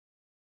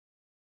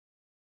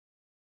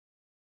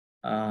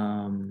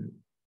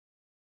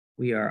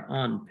we are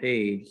on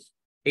page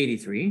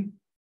 83,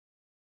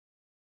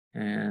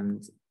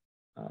 and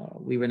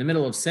we were in the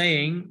middle of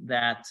saying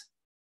that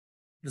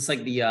just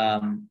like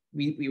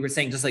we were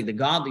saying, just like the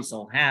godly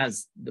soul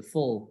has the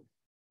full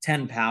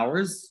 10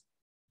 powers,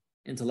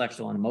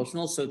 intellectual and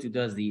emotional, so too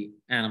does the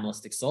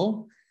animalistic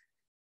soul.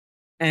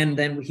 And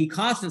then he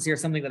cautions here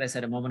something that I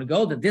said a moment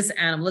ago, that this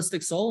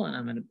animalistic soul, and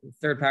I'm in the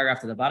third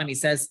paragraph to the bottom, he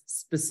says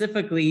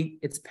specifically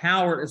its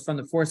power is from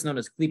the force known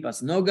as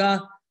klipas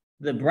noga.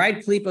 The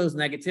bright klipos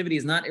negativity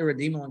is not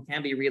irredeemable and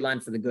can be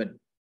realigned for the good.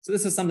 So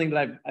this is something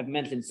that I've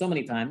mentioned so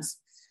many times,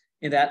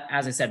 in that,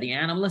 as I said, the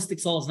animalistic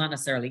soul is not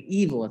necessarily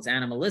evil, it's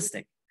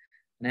animalistic.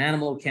 An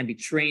animal can be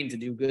trained to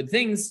do good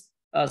things,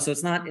 so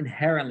it's not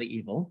inherently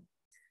evil.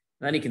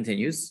 And then he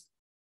continues,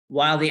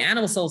 while the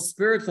animal soul is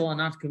spiritual and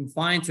not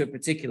confined to a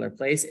particular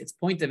place, its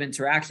point of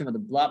interaction with the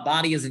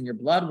body is in your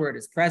blood, where it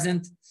is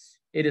present.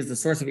 It is the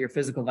source of your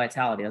physical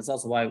vitality. That's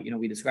also why,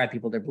 we describe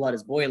people, their blood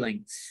is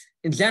boiling.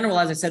 In general,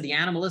 as I said, the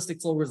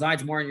animalistic soul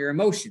resides more in your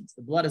emotions.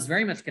 The blood is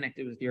very much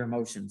connected with your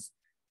emotions,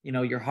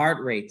 your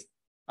heart rate.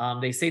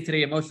 They say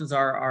today emotions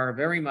are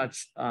very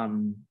much a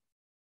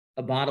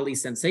bodily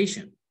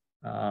sensation.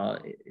 The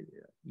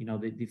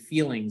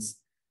feelings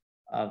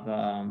of,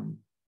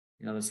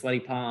 the sweaty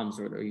palms,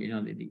 or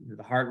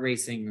the heart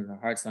racing, or the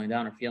heart slowing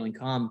down, or feeling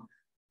calm.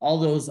 All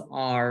those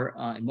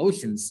are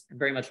emotions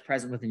very much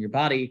present within your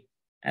body.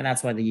 And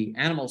that's why the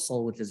animal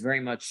soul, which is very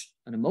much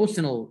an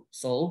emotional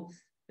soul,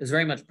 is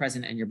very much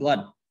present in your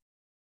blood.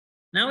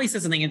 Now he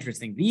says something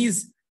interesting.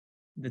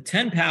 The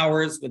 10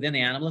 powers within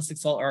the animalistic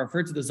soul are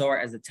referred to the Zohar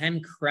as the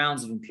 10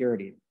 crowns of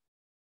impurity.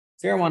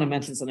 So here I want to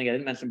mention something I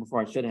didn't mention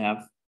before, I should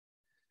have.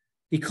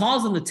 He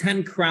calls them the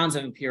 10 crowns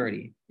of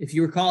impurity. If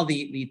you recall,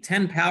 the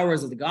 10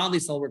 powers of the godly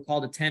soul were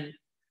called the 10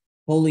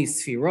 holy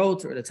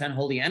sphirot, or the 10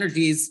 holy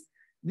energies.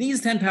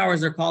 These 10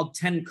 powers are called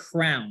 10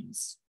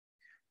 crowns.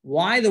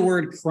 Why the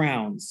word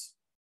crowns?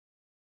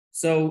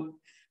 So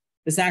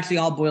this actually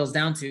all boils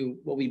down to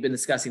what we've been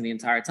discussing the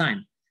entire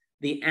time.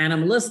 The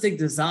animalistic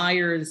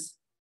desires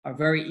are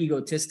very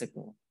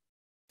egotistical.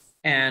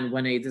 And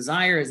when a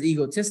desire is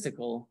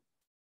egotistical,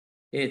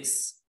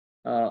 it's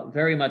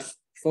very much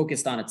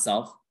focused on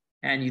itself,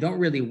 and you don't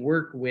really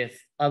work with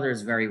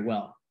others very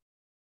well.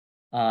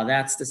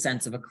 That's the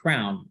sense of a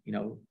crown.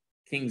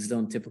 Kings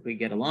don't typically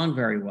get along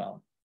very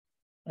well.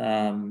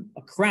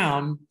 A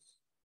crown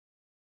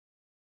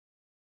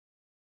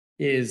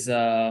is,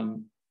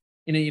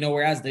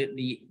 whereas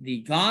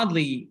the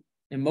godly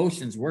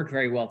emotions work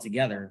very well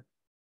together,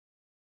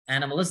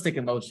 animalistic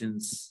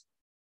emotions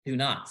do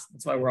not.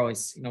 That's why we're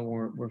always,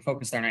 we're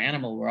focused on our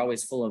animal. We're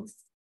always full of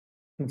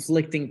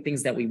conflicting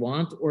things that we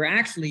want. Or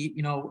actually,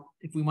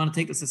 if we want to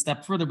take this a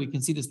step further, we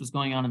can see this was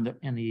going on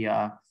in the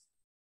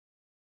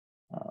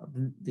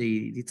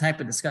type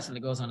of discussion that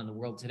goes on in the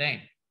world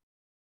today.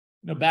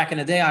 Back in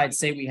the day, I'd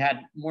say we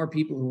had more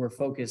people who were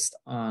focused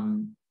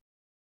on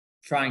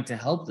trying to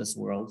help this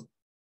world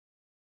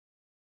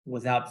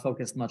without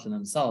focused much on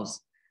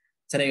themselves.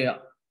 Today,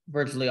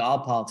 virtually all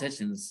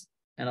politicians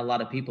and a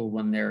lot of people,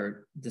 when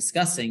they're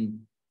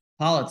discussing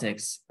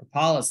politics or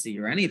policy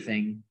or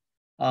anything,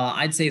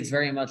 I'd say it's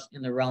very much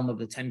in the realm of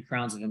the 10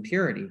 crowns of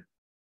impurity.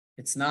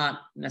 It's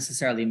not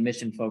necessarily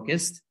mission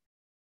focused.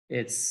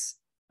 It's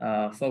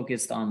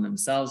focused on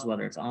themselves,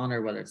 whether it's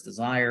honor, whether it's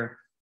desire.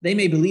 They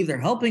may believe they're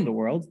helping the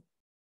world,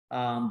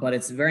 but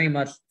it's very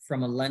much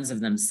from a lens of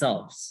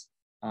themselves.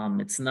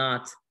 It's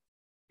not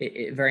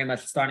very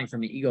much starting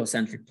from an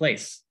egocentric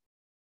place.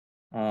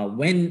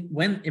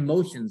 When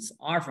emotions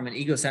are from an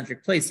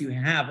egocentric place, you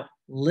have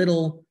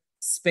little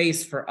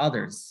space for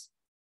others.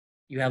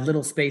 You have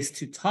little space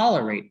to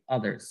tolerate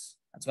others.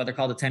 That's why they're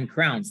called the 10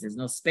 crowns. There's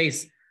no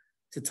space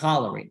to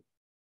tolerate.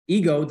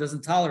 Ego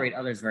doesn't tolerate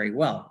others very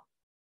well.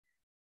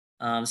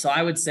 So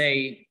I would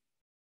say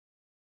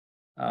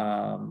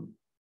the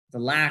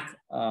lack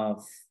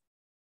of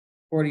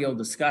cordial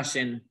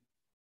discussion,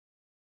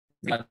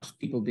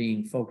 people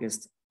being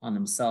focused on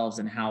themselves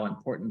and how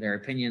important their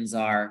opinions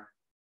are,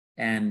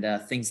 and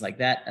things like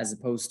that, as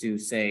opposed to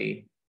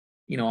say,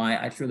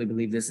 I truly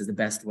believe this is the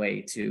best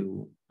way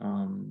to,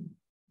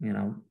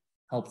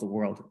 help the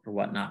world or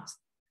whatnot.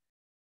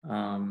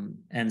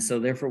 And so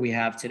therefore we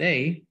have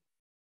today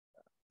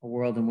a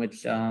world in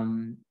which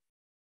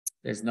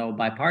there's no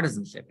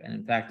bipartisanship. And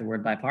in fact, the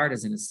word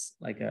bipartisan is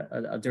like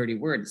a dirty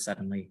word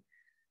suddenly,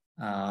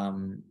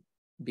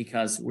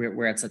 because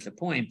we're at such a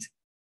point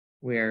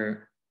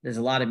where there's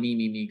a lot of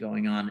me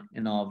going on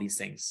in all of these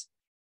things.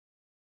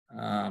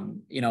 A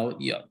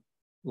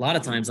lot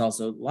of times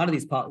also, a lot of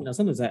these,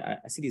 sometimes I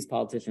see these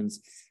politicians,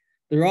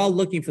 they're all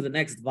looking for the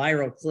next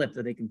viral clip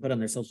that they can put on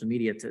their social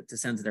media to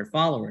send to their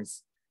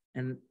followers.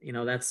 And,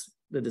 that's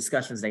the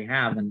discussions they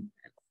have. And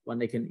when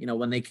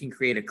they can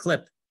create a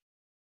clip,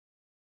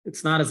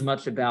 it's not as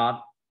much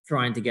about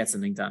trying to get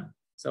something done.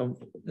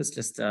 So that's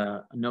just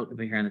a note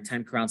over here on the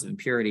 10 crowns of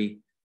impurity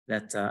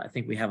that I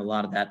think we have a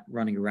lot of that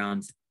running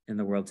around in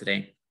the world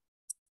today.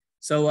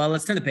 So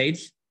let's turn the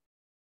page.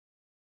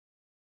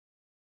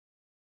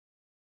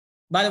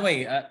 By the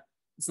way,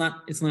 it's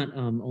not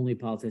only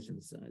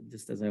politicians.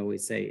 Just as I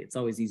always say, it's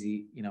always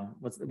easy.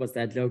 What's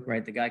that joke,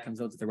 right? The guy comes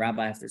out to the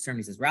rabbi after a sermon.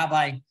 He says,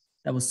 "Rabbi,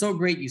 that was so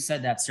great you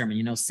said that sermon.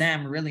 You know,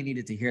 Sam really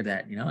needed to hear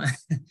that, you know.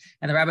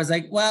 And the rabbi's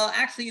like, well,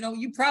 actually, you know,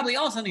 you probably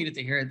also needed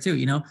to hear it too,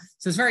 you know.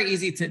 So it's very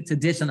easy to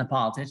dish on the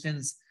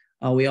politicians.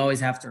 We always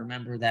have to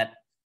remember that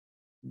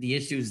the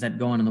issues that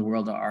go on in the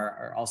world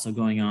are also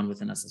going on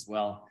within us as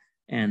well.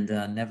 And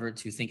never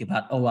to think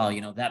about, oh, well,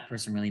 you know, that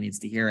person really needs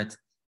to hear it.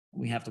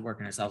 We have to work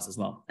on ourselves as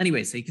well.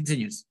 Anyway, so he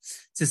continues.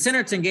 To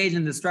sinner to engage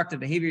in destructive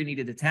behavior, you need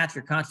to detach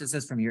your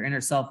consciousness from your inner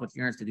self, which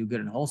yearns to do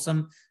good and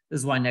wholesome. This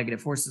is why negative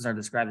forces are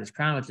described as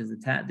crown, which is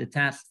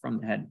detached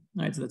from the head.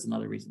 All right, so that's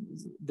another reason.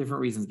 There's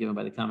different reasons given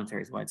by the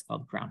commentaries why it's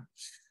called the crown.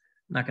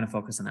 I'm not going to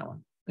focus on that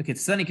one. Okay,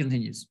 so then he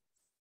continues.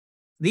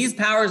 These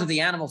powers of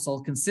the animal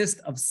soul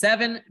consist of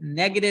 7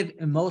 negative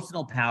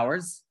emotional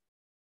powers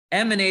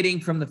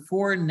emanating from the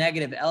 4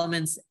 negative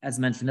elements as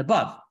mentioned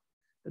above.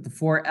 That the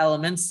 4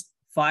 elements,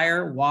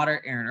 fire,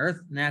 water, air, and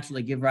earth,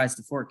 naturally give rise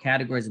to 4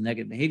 categories of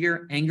negative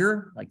behavior.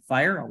 Anger, like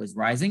fire, always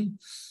rising.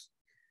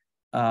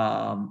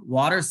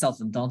 Water,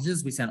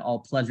 self-indulgence. We said all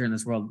pleasure in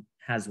this world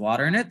has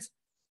water in it.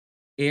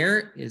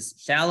 Air is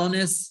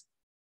shallowness,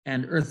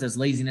 and earth is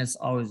laziness,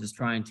 always just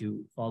trying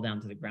to fall down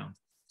to the ground.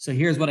 So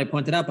here's what I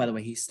pointed out, by the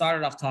way. He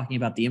started off talking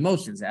about the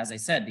emotions. As I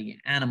said, the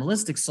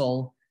animalistic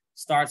soul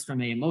starts from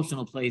an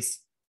emotional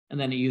place, and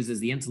then it uses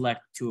the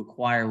intellect to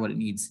acquire what it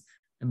needs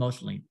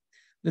emotionally.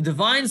 The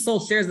divine soul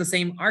shares the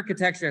same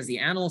architecture as the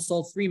animal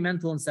soul, 3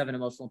 mental and 7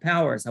 emotional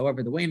powers.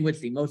 However, the way in which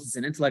the emotions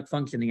and intellect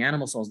function in the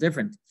animal soul is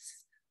different.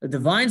 The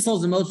divine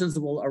soul's emotions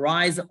will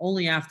arise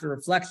only after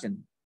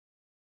reflection.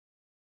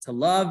 To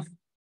love,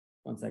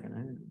 one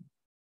second,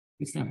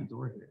 he's not at the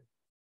door here.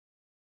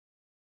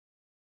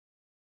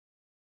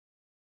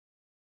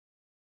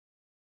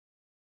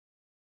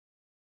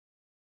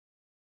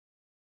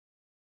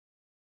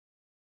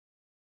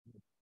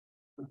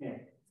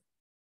 Okay.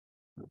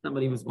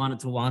 Somebody wanted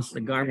to wash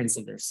the garments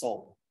of their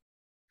soul.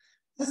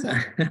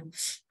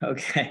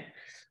 Okay.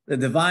 The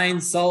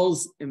divine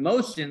soul's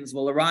emotions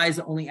will arise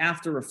only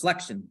after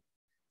reflection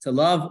to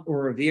love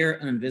or revere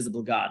an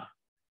invisible God.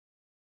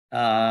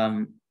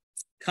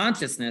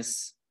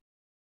 Consciousness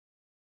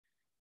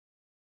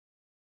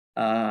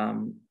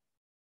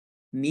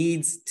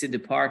needs to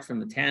depart from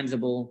the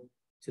tangible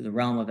to the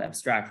realm of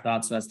abstract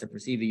thought so as to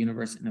perceive the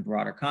universe in a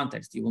broader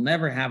context. You will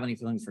never have any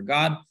feelings for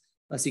God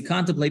unless you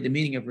contemplate the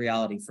meaning of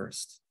reality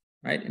first,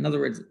 right? In other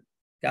words,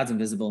 God's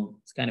invisible.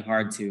 It's kind of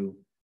hard to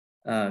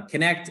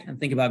connect and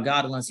think about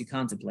God unless you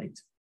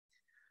contemplate.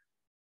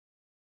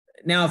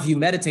 Now, if you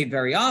meditate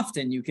very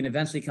often, you can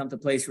eventually come to a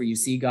place where you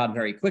see God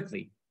very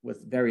quickly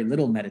with very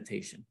little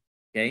meditation,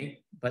 okay?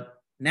 But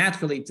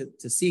naturally,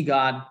 to see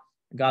God,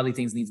 godly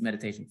things needs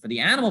meditation. For the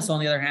animal soul,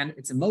 on the other hand,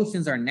 its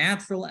emotions are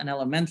natural and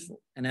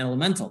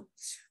elemental,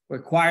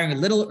 requiring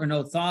little or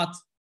no thought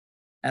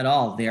at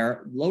all. They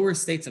are lower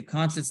states of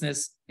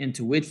consciousness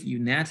into which you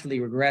naturally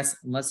regress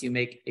unless you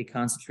make a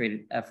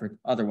concentrated effort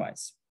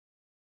otherwise.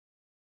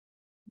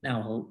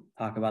 Now we'll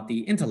talk about the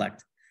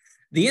intellect.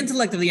 The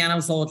intellect of the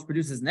animal soul, which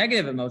produces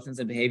negative emotions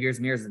and behaviors,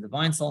 mirrors the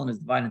divine soul and is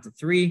divided into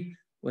 3,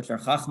 which are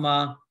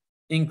chachma,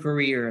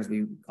 inquiry, or as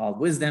we call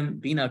wisdom,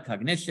 bina,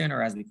 cognition,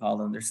 or as we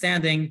call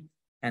understanding,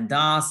 and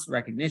das,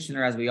 recognition,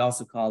 or as we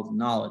also call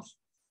knowledge,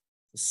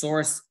 the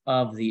source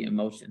of the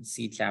emotion.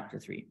 See chapter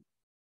 3.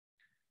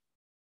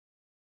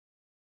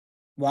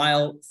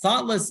 While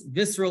thoughtless,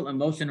 visceral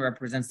emotion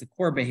represents the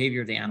core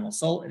behavior of the animal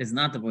soul, it is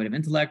not devoid of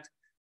intellect.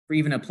 For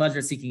even a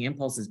pleasure-seeking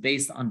impulse is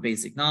based on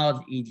basic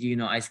knowledge, e.g., you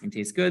know ice cream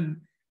tastes good,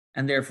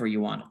 and therefore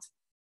you want it.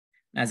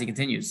 As he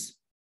continues,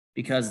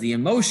 because the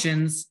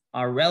emotions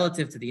are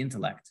relative to the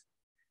intellect.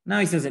 Now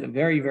he says it a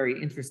very,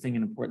 very interesting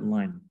and important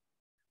line,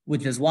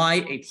 which is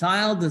why a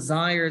child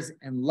desires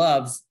and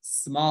loves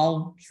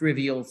small,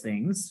 trivial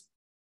things.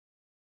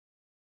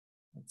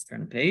 Let's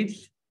turn the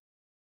page.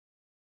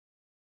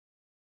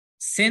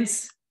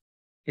 Since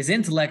his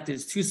intellect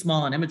is too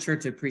small and immature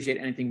to appreciate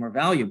anything more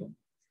valuable.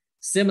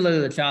 Similarly,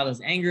 the child is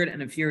angered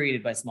and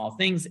infuriated by small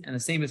things, and the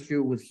same is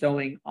true with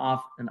showing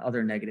off and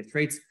other negative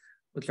traits,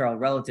 which are all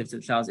relative to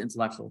the child's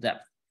intellectual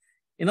depth.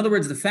 In other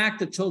words, the fact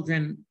that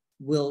children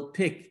will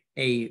pick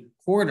a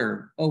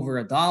quarter over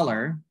a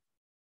dollar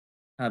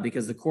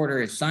because the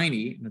quarter is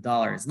shiny and the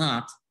dollar is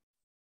not,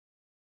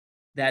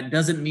 that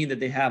doesn't mean that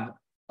they have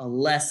a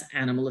less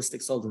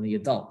animalistic soul than the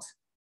adult,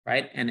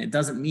 right? And it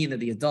doesn't mean that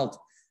the adult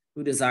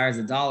who desires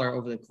a dollar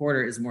over the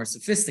quarter is more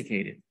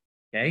sophisticated,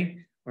 okay?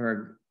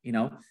 Or, you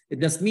know, it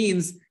just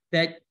means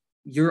that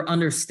your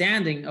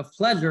understanding of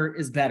pleasure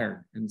is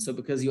better. And so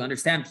because you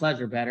understand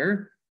pleasure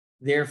better,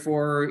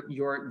 therefore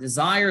your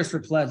desires for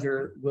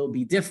pleasure will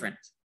be different.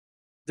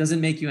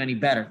 Doesn't make you any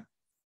better.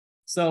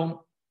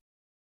 So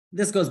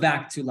this goes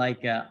back to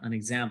like an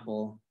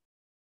example.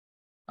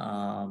 You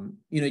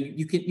know,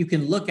 you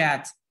can look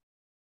at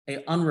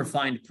an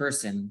unrefined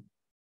person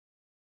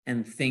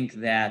and think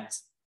that,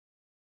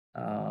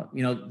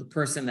 you know, the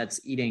person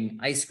that's eating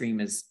ice cream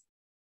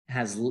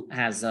has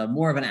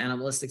more of an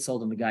animalistic soul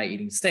than the guy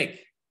eating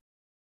steak.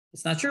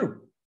 It's not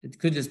true. It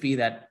could just be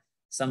that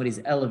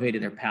somebody's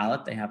elevated their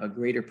palate. They have a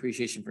greater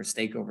appreciation for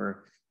steak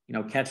over, you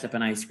know, ketchup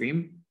and ice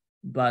cream.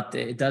 But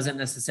it doesn't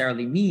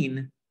necessarily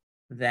mean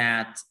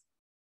that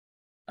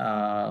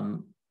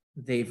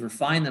they've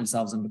refined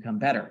themselves and become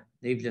better.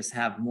 They just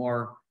have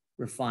more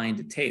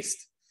refined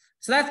taste.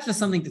 So that's just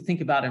something to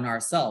think about in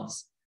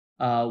ourselves.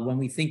 When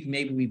we think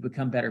maybe we've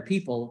become better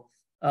people,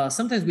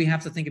 sometimes we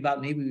have to think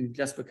about maybe we've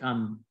just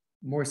become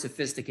more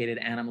sophisticated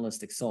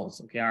animalistic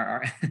souls. Okay,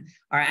 our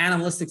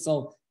animalistic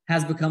soul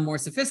has become more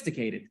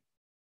sophisticated.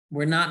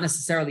 We're not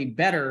necessarily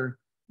better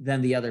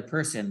than the other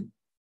person,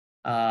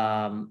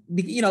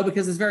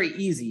 because it's very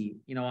easy.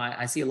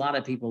 I see a lot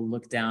of people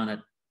look down at,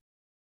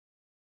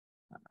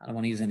 I don't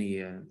want to use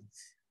any,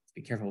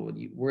 be careful what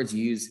words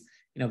you use,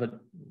 but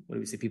what do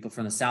we say, people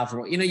from the South,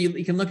 or,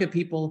 you can look at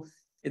people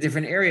in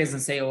different areas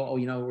and say, oh,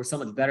 we're so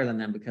much better than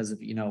them because of,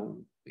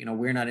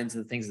 we're not into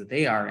the things that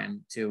they are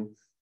into.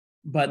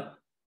 But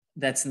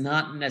that's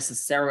not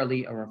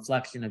necessarily a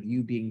reflection of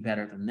you being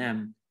better than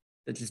them.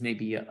 That just may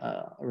be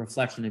a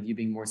reflection of you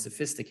being more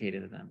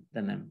sophisticated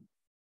than them.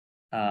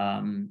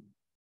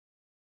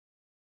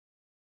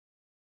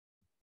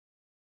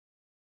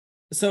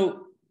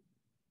 So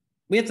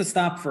we have to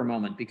stop for a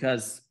moment,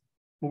 because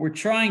what we're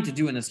trying to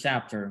do in this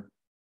chapter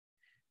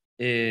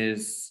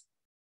is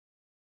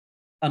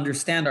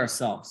understand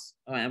ourselves,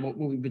 and what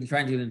we've been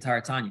trying to do the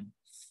entire Tanya.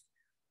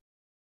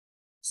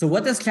 So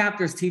what this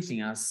chapter is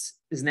teaching us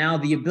is now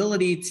the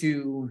ability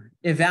to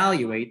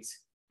evaluate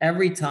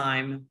every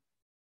time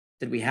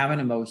that we have an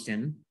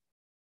emotion.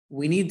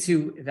 We need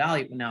to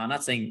evaluate. Now, I'm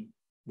not saying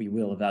we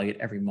will evaluate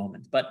every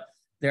moment, but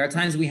there are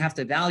times we have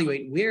to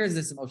evaluate, where is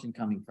this emotion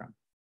coming from?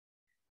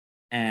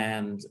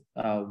 And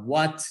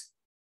what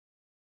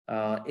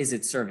is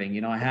it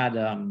serving? I had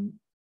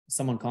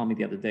someone call me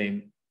the other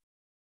day.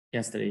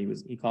 Yesterday,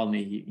 he called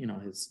me. He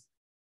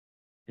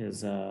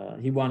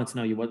wanted to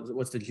know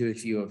what's the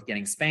Jewish view of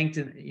getting spanked,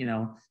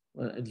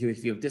 a Jewish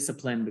view of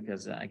discipline,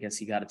 because I guess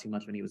he got it too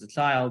much when he was a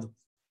child,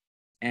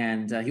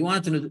 and he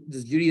wanted to know,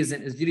 is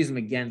Judaism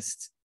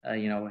against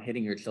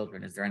hitting your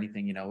children? Is there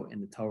anything in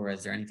the Torah?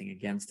 Is there anything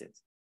against it?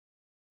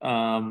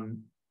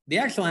 The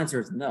actual answer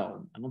is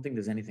no. I don't think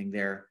there's anything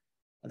there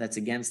that's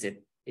against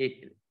it.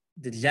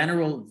 The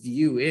general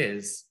view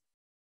is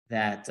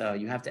that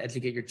you have to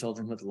educate your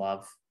children with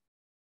love,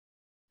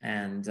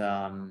 and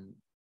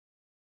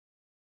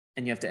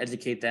you have to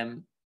educate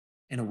them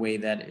in a way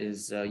that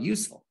is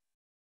useful.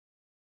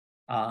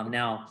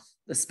 Now,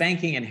 the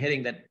spanking and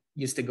hitting that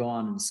used to go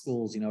on in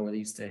schools, where they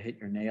used to hit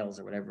your nails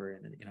or whatever,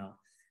 and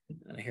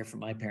I hear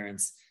from my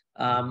parents,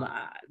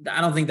 I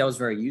don't think that was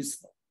very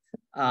useful.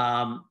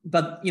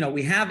 But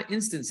we have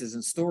instances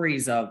and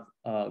stories of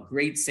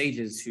great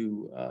sages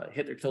who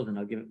hit their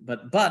children.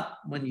 But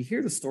when you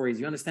hear the stories,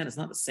 you understand it's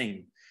not the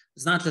same.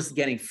 It's not just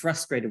getting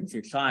frustrated with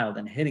your child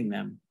and hitting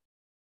them.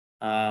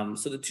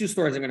 So the two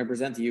stories I'm going to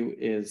present to you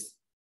is,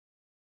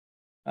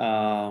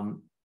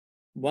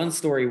 one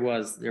story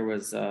was, there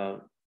was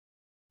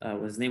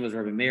his name was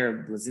Rabbi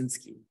Meir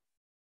Blazinski.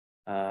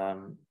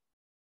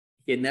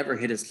 He had never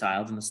hit his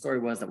child, and the story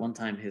was that one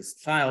time his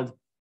child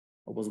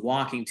was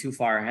walking too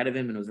far ahead of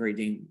him, and it was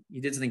he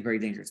did something very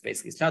dangerous.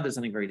 Basically, his child did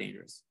something very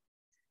dangerous.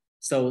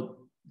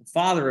 So the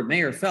father of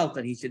Meir felt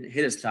that he should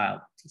hit his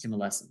child, teach him a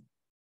lesson.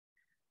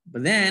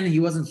 But then he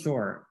wasn't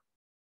sure,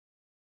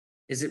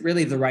 is it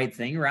really the right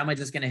thing, or am I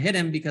just going to hit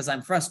him because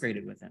I'm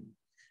frustrated with him?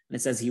 And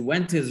it says he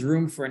went to his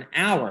room for an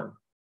hour,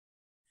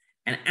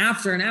 and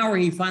after an hour,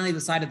 he finally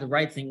decided the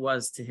right thing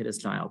was to hit his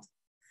child.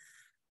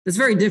 That's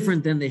very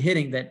different than the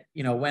hitting that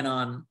went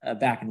on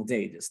back in the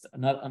day. Just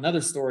another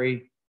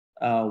story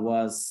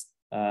was,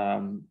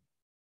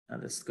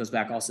 this goes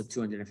back also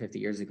 250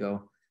 years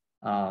ago.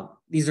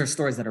 These are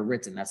stories that are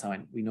written. That's how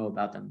we know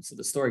about them. So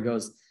the story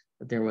goes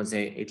that there was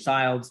a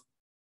child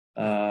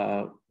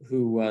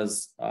who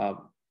was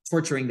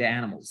torturing the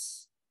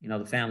animals.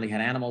 The family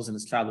had animals, and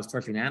this child was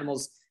torturing the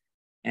animals,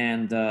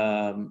 and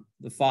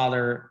the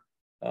father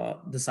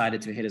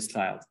decided to hit his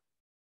child.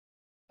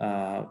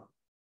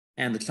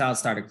 And the child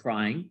started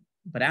crying.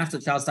 But after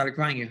the child started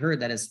crying, he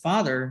heard that his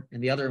father in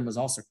the other room was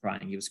also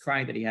crying. He was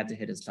crying that he had to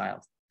hit his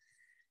child.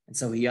 And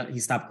so he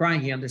stopped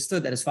crying. He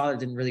understood that his father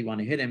didn't really want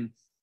to hit him.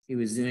 He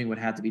was doing what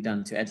had to be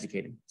done to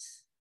educate him.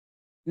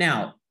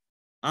 Now,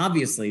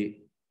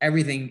 obviously,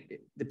 everything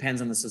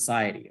depends on the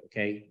society,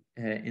 okay?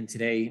 And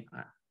today,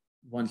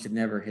 one should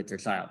never hit their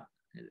child.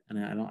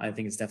 And I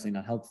think it's definitely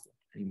not helpful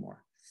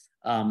anymore.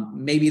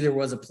 Maybe there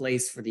was a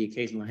place for the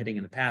occasional hitting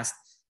in the past.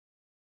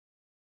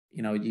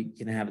 You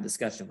can have a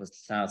discussion with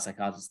child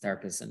psychologists,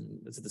 therapists, and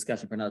it's a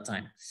discussion for another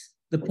time.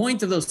 The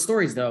point of those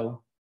stories,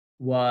 though,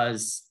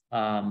 was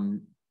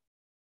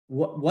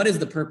what is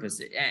the purpose?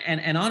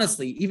 And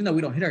honestly, even though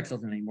we don't hit our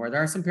children anymore,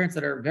 there are some parents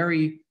that are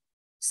very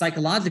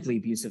psychologically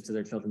abusive to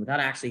their children without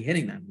actually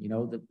hitting them.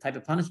 The type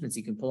of punishments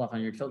you can pull off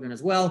on your children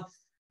as well.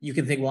 You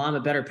can think, well, I'm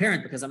a better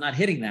parent because I'm not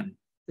hitting them.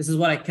 This is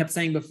what I kept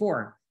saying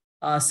before.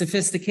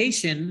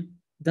 Sophistication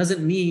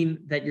doesn't mean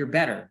that you're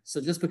better. So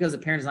just because a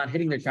parent is not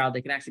hitting their child,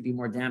 they can actually be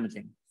more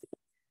damaging.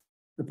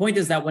 The point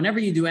is that whenever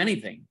you do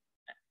anything,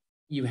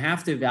 you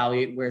have to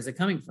evaluate where is it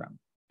coming from.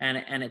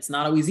 And it's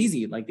not always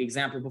easy. Like the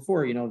example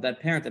before,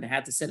 that parent that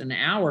had to sit an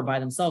hour by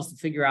themselves to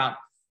figure out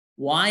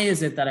Why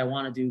is it that I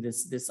want to do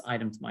this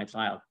item to my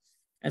child?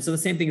 And so the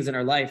same thing is in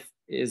our life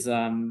is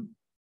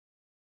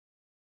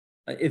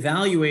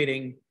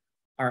evaluating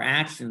our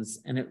actions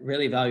and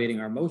really evaluating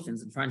our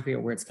emotions and trying to figure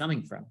out where it's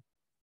coming from.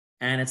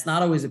 And it's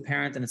not always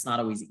apparent, and it's not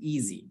always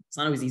easy. It's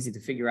not always easy to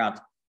figure out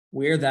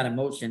where that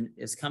emotion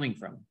is coming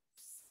from.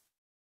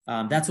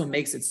 That's what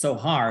makes it so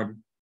hard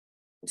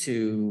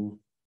to,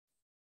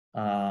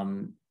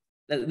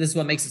 this is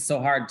what makes it so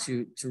hard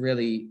to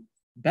really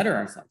better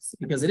ourselves,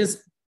 because it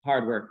is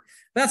hard work.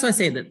 But that's why I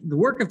say that the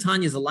work of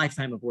Tanya is a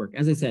lifetime of work.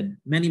 As I said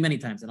many, many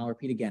times, and I'll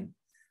repeat again.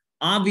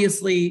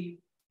 Obviously,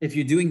 if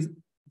you're doing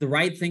the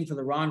right thing for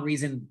the wrong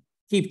reason,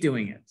 keep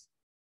doing it.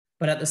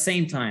 But at the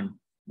same time,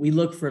 we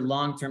look for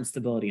long-term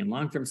stability, and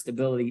long-term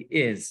stability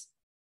is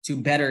to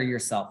better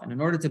yourself. And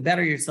in order to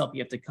better yourself,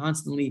 you have to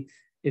constantly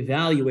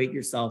evaluate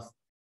yourself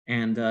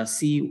and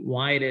see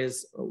why it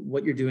is,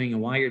 what you're doing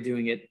and why you're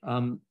doing it.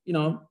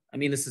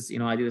 This is,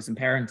 I do this in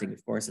parenting,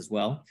 of course, as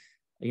well.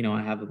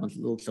 I have a bunch of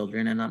little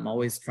children, and I'm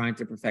always trying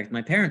to perfect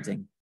my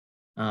parenting.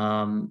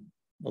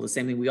 Well, the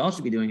same thing we all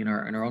should be doing in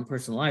our own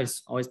personal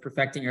lives, always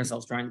perfecting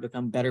ourselves, trying to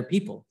become better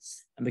people.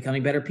 And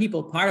becoming better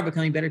people, part of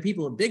becoming better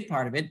people, a big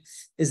part of it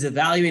is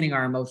evaluating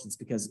our emotions,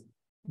 because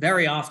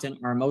very often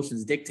our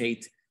emotions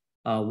dictate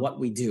what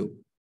we do.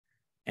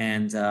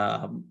 And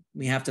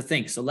we have to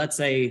think. So let's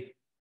say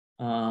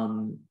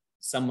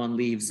someone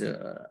leaves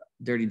a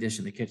dirty dish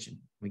in the kitchen.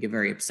 We get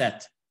very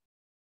upset.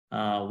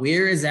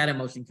 Where is that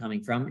emotion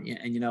coming from?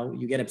 And,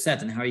 you get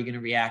upset, and how are you going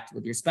to react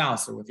with your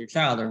spouse or with your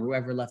child or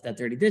whoever left that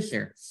dirty dish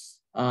there?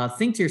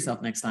 Think to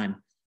yourself next time,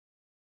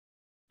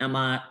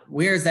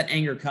 where is that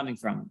anger coming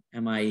from?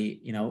 Am I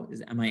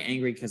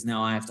angry because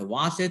now I have to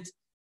wash it?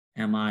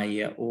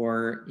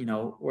 Or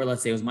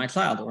let's say it was my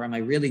child, or am I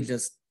really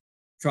just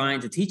trying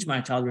to teach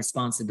my child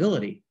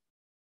responsibility?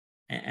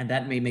 And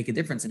that may make a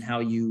difference in how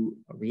you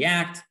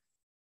react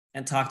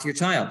and talk to your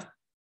child.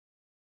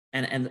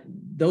 And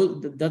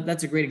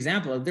that's a great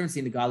example of the difference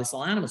between the godly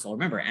soul and animal soul.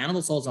 Remember,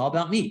 animal soul is all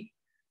about me.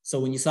 So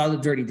when you saw the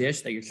dirty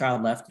dish that your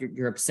child left,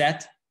 you're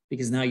upset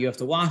because now you have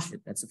to wash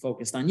it. That's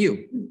focused on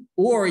you.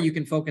 Or you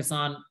can focus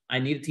on, I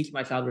need to teach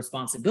my child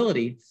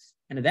responsibility.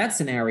 And in that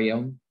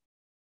scenario,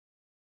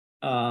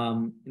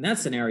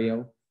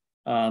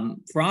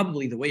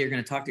 probably the way you're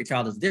going to talk to your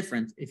child is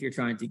different if you're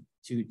trying to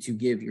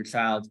give your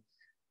child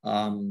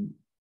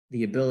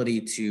the ability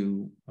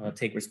to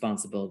take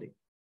responsibility.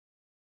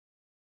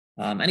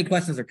 Any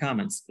questions or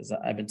comments? Because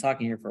I've been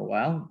talking here for a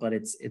while, but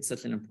it's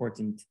such an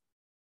important,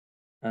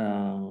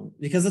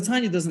 because the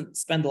Tanya doesn't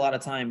spend a lot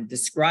of time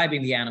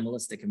describing the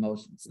animalistic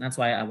emotions. And that's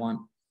why I want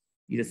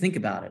you to think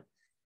about it.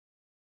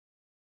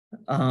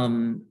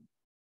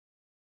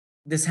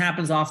 This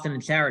happens often in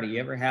charity. You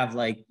ever have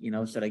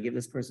should I give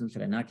this person?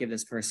 Should I not give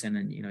this person?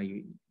 And,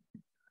 I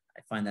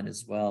find that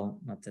as well,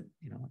 not that,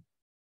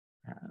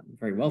 I'm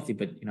very wealthy,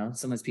 but,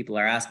 sometimes people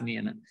are asking me,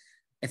 and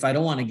if I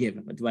don't want to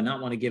give, do I not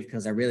want to give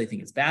because I really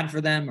think it's bad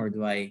for them? Or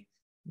do I,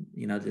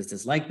 just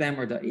dislike them?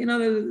 Or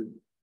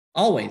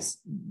always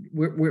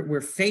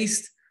we're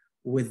faced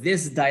with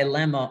this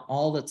dilemma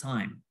all the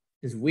time,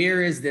 is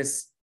where is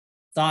this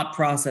thought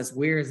process?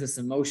 Where is this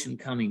emotion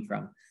coming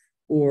from?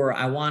 Or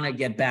I want to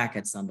get back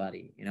at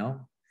somebody,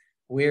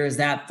 where is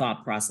that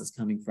thought process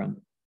coming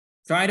from?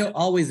 Try to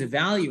always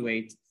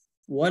evaluate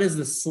what is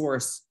the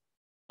source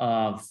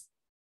of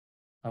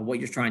what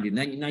you're trying to do.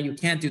 Now you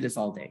can't do this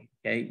all day.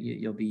 Okay.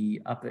 You'll be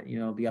up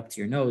to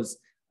your nose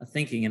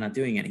thinking and not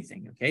doing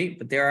anything. Okay.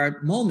 But there are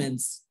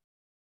moments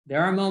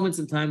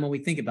in time when we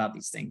think about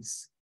these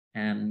things.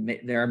 And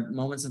there are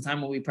moments in time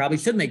when we probably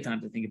should make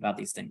time to think about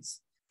these things.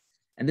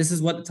 And this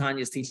is what the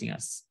Tanya is teaching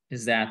us,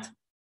 is that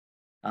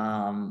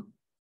the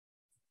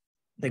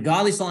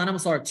godly soul and animal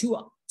soul are two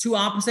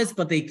opposites,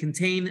 but they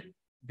contain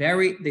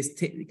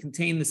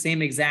the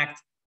same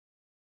exact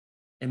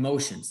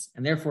emotions.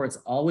 And therefore it's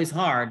always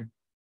hard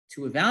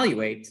to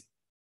evaluate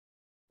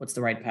what's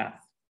the right path.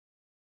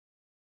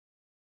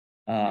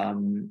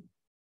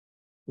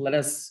 Let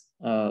us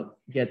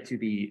get to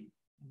the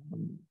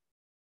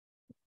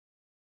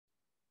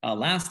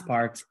last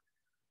part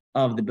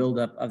of the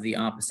buildup of the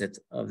opposite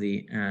of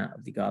the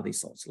godly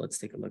soul. So let's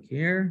take a look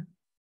here.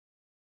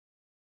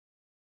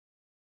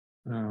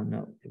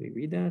 No, did we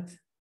read that?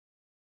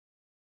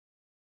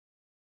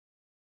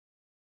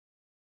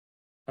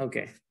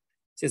 Okay,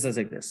 so it says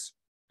like this.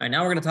 All right,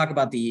 now we're going to talk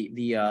about the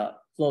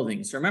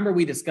clothing. So remember,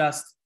 we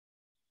discussed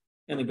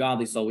in the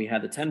godly soul, we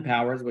had the 10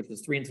 powers, which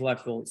was 3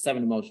 intellectual,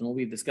 7 emotional.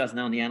 We've discussed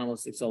now in the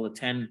animalistic soul,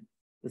 the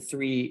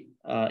 3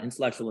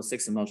 intellectual, the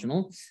 6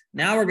 emotional.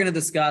 Now we're going to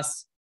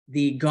discuss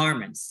the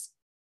garments,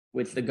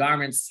 which the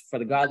garments for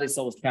the godly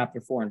soul is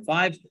chapter 4 and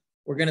 5.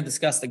 We're going to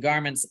discuss the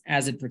garments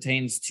as it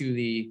pertains to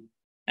the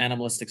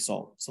animalistic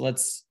soul. So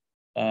let's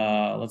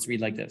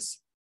read like this.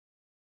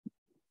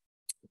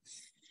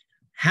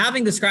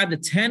 Having described the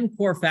 10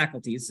 core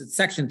faculties, it's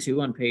section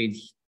 2 on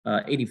page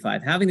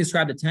 85. Having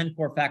described the 10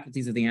 core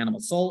faculties of the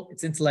animal soul,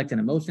 its intellect and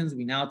emotions,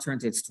 we now turn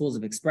to its tools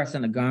of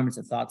expression, the garments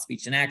of thought,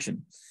 speech, and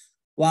action.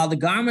 While the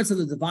garments of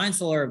the divine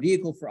soul are a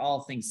vehicle for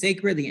all things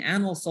sacred, the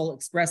animal soul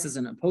expresses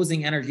an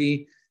opposing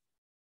energy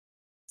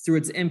through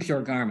its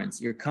impure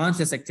garments. Your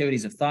conscious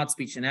activities of thought,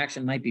 speech, and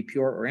action might be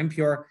pure or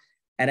impure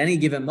at any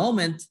given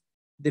moment,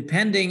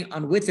 depending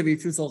on which of your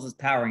true souls is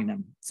powering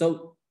them.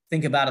 So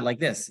think about it like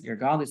this. Your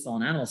godly soul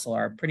and animal soul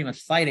are pretty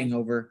much fighting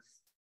over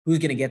who's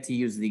going to get to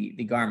use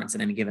the garments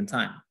at any given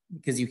time,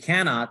 because you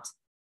cannot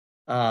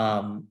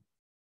have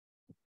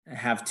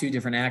two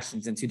different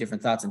actions and two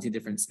different thoughts and two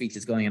different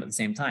speeches going on at the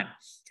same time.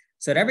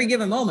 So at every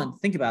given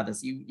moment, think about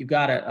this. You've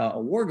got a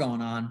war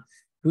going on.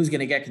 Who's going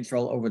to get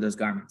control over those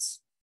garments?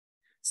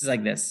 This is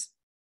like this.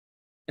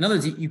 In other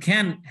words, you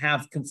can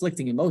have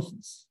conflicting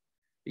emotions,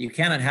 but you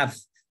cannot have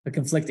a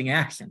conflicting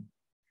action.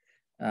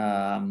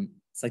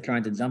 It's like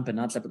trying to jump and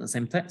not jump at the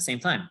same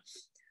time.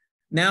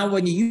 Now,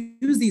 when you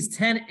use these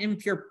 10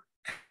 impure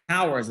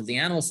powers of the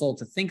animal soul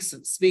to think,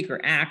 speak, or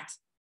act,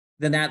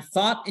 then that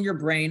thought in your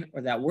brain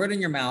or that word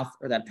in your mouth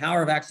or that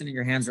power of action in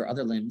your hands or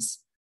other limbs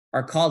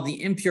are called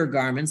the impure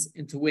garments,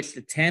 into which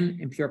the 10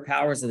 impure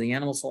powers of the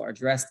animal soul are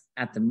dressed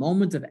at the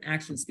moment of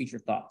action, speech, or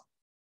thought.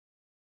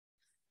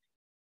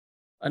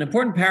 An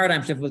important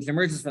paradigm shift which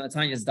emerges from the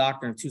Tanya's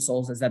doctrine of two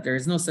souls is that there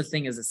is no such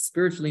thing as a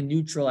spiritually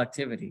neutral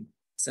activity.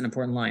 It's an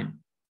important line.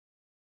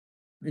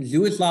 In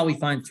Jewish law, we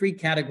find three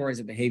categories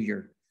of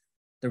behavior: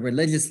 the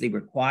religiously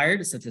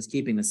required, such as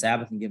keeping the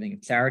Sabbath and giving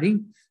of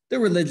charity; the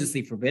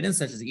religiously forbidden,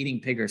 such as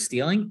eating pig or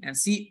stealing; and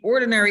C,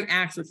 ordinary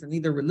acts which are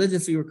neither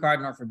religiously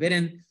required nor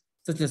forbidden,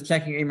 such as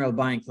checking your email,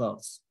 buying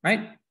clothes,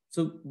 right?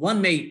 So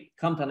one may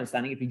come to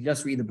understanding, if you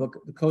just read the book,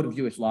 the Code of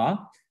Jewish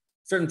Law,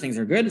 certain things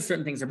are good,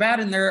 certain things are bad,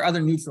 and there are other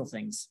neutral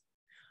things.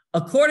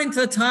 According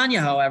to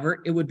Tanya,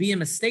 however, it would be a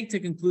mistake to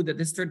conclude that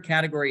this third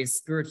category is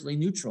spiritually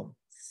neutral.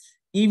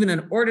 Even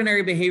an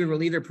ordinary behavior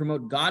will either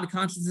promote God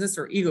consciousness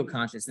or ego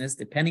consciousness,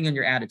 depending on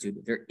your attitude.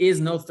 There is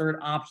no third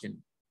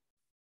option.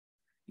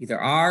 Either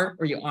are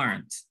or you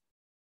aren't,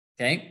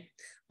 okay?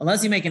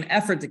 Unless you make an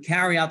effort to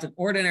carry out an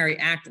ordinary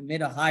act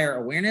amid a higher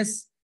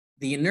awareness,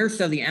 the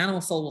inertia of the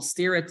animal soul will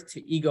steer it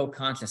to ego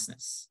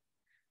consciousness.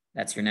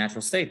 That's your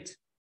natural state.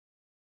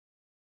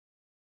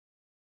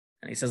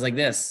 And he says like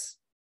this: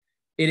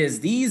 it is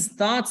these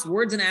thoughts,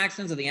 words, and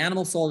actions of the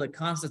animal soul that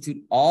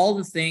constitute all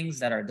the things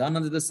that are done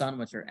under the sun,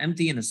 which are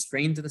empty and a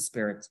strain to the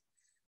spirit.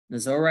 The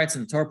Zohar writes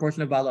in the Torah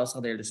portion of Balos,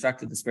 how they are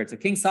destructive to the spirit. So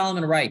King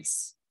Solomon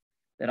writes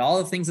that all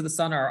the things of the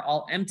sun are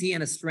all empty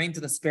and a strain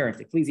to the spirit.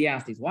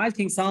 Ecclesiastes. Why is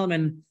King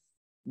Solomon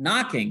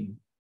knocking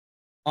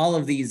all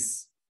of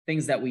these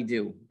things that we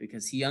do?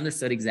 Because he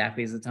understood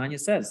exactly as the Tanya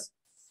says.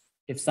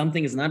 If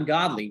something is not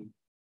godly,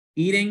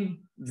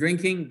 eating,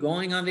 drinking,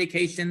 going on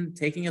vacation,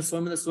 taking a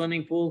swim in the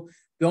swimming pool,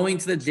 going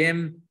to the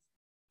gym,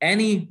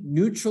 any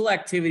neutral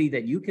activity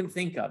that you can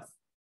think of,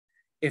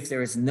 if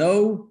there is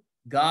no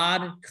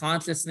God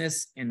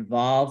consciousness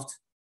involved,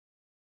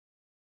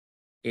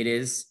 it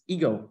is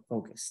ego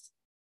focused,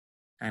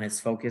 and it's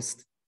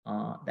focused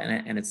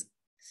and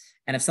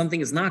if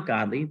something is not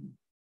godly,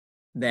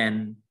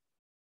 then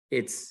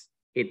it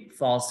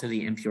falls to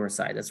the impure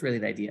side. That's really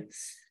the idea.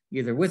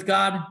 You're either with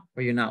God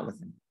or you're not with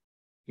him.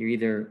 You're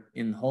either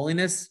in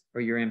holiness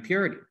or you're in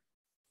purity.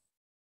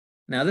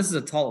 Now, this is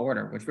a tall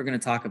order, which we're going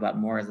to talk about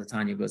more as the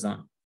Tanya goes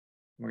on.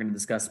 We're going to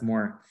discuss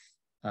more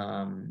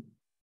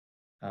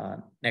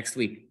next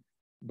week.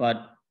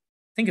 But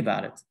think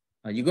about it.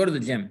 You go to the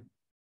gym.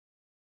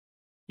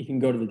 You can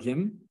go to the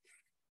gym.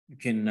 You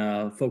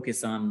can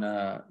focus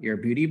on your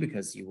beauty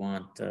because you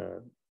want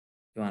to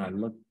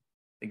look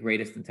the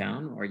greatest in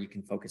town, or you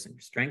can focus on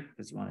your strength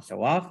because you want to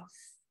show off.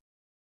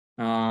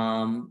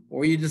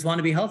 Or you just want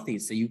to be healthy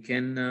so you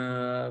can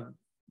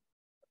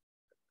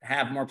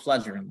have more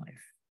pleasure in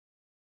life.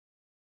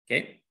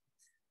 Okay?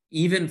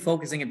 Even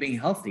focusing on being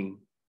healthy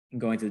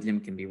and going to the gym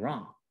can be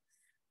wrong.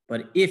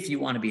 But if you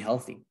want to be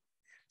healthy,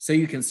 so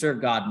you can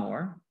serve God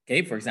more,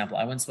 okay? For example,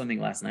 I went swimming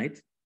last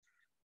night.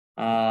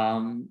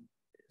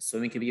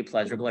 Swimming can be a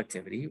pleasurable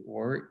activity,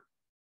 or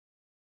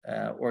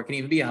it can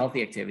even be a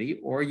healthy activity,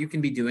 or you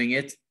can be doing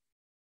it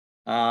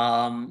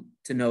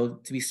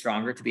to be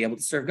stronger, to be able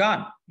to serve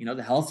God. You know,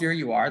 the healthier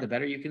you are, the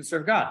better you can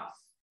serve God.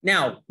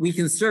 Now, we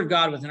can serve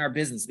God within our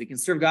business. We can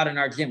serve God in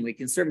our gym. We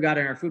can serve God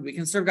in our food. We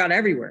can serve God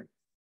everywhere.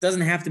 It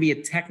doesn't have to be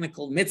a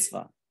technical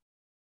mitzvah.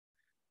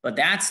 But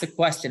that's the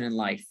question in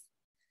life.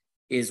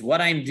 Is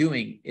what I'm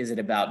doing, is it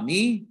about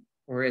me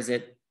or is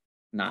it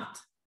not?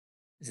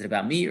 Is it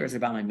about me or is it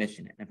about my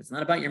mission? And if it's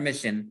not about your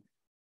mission,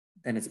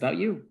 then it's about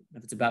you.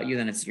 If it's about you,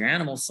 then it's your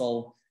animal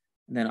soul.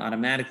 And then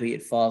automatically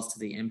it falls to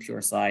the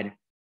impure side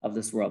of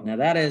this world. Now,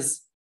 that is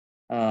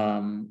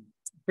a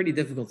pretty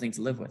difficult thing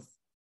to live with.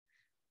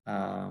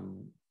 But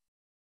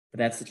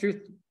that's the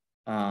truth.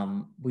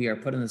 We are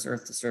put on this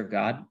earth to serve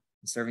God.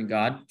 And serving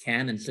God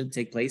can and should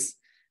take place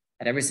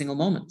at every single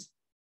moment.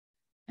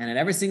 And at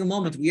every single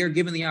moment, we are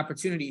given the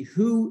opportunity.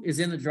 Who is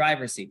in the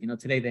driver's seat? You know,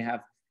 today they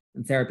have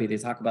in therapy, they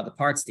talk about the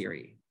parts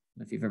theory.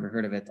 If you've ever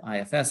heard of it,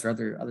 IFS or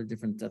other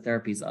different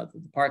therapies of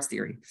the parts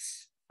theory.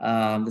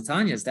 The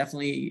Tanya is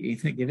definitely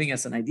giving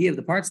us an idea of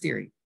the parts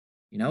theory.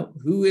 You know,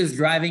 who is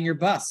driving your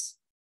bus?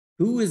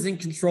 Who is in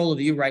control of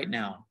you right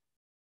now?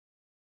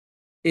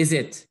 Is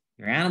it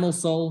your animal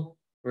soul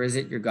or is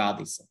it your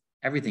godly soul?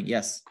 Everything,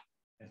 yes.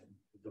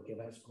 Okay,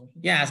 last question?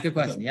 Yeah, ask a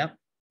question. Okay. Yep.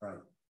 All right.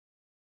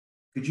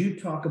 Could you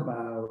talk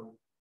about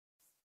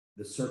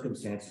the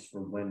circumstances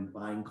for when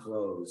buying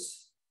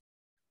clothes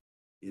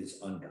is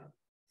ungodly?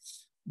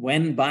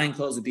 When buying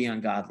clothes would be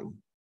ungodly.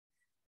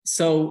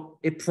 So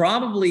it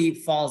probably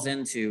falls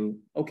into,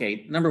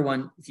 okay, number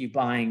one, if you're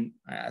buying,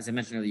 as I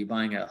mentioned earlier, you're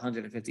buying a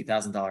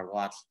 $150,000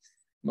 watch,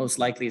 most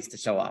likely it's to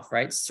show off,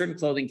 right? Certain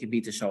clothing can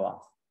be to show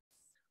off.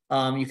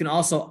 You can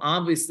also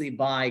obviously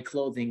buy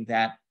clothing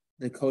that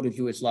the code of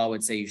Jewish law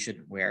would say you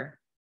shouldn't wear.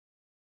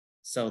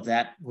 So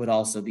that would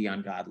also be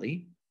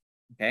ungodly,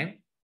 okay?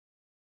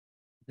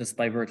 Just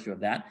by virtue of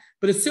that.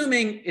 But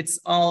assuming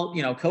it's all,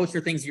 kosher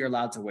things you're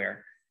allowed to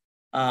wear.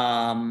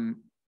 And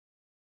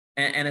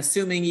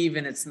assuming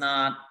even it's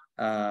not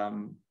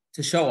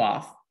to show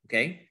off,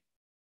 okay?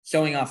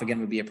 Showing off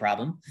again would be a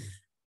problem.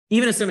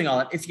 Even assuming all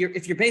that, if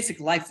your basic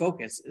life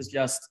focus is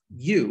just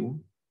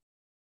you,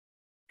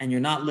 and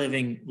you're not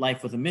living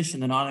life with a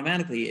mission, then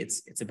automatically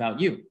it's about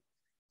you.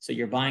 So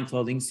you're buying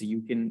clothing so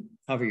you can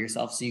cover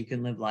yourself, so you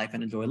can live life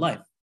and enjoy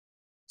life.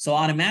 So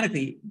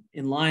automatically,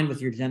 in line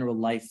with your general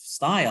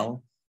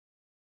lifestyle,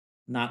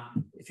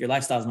 if your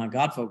lifestyle is not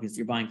God-focused,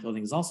 your buying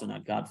clothing is also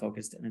not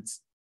God-focused, and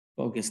it's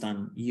focused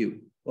on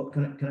you. Well,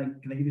 can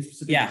I give you a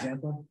specific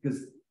example?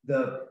 Because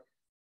the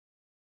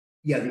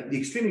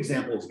extreme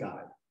example is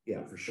God.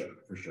 Yeah, for sure.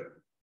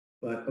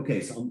 But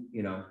okay, so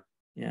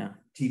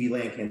TV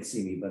land can't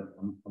see me, but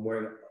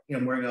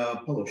I'm wearing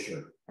a polo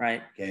shirt.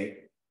 Right. Okay.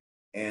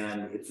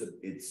 And it's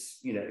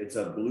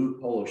a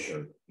blue polo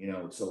shirt,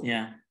 so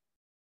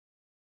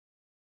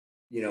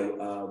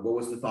what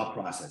was the thought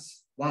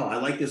process? Wow, I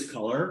like this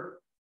color.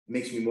 It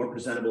makes me more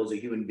presentable as a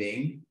human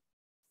being.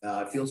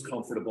 It feels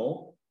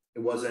comfortable.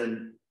 It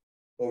wasn't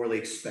overly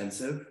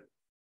expensive.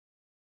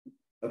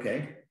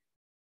 Okay.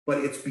 But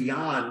it's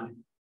beyond,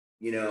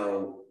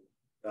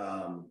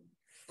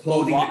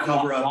 clothing to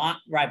cover up.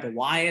 Right. But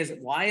why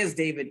is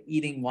David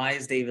eating? Why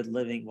is David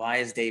living? Why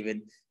is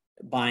David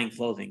buying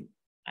clothing?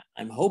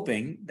 I'm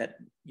hoping that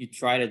you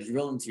try to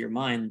drill into your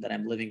mind that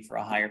I'm living for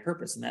a higher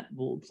purpose, and that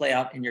will play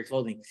out in your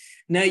clothing.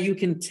 Now, you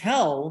can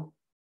tell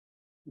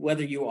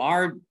whether you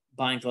are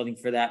buying clothing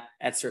for that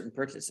at certain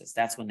purchases.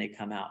 That's when they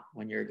come out,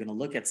 when you're going to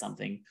look at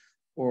something,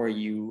 or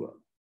you'll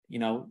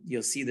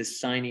see this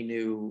shiny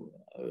new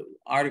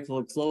article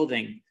of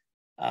clothing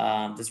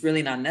that's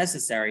really not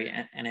necessary.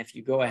 And if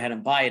you go ahead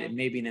and buy it, it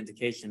may be an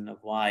indication of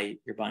why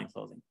you're buying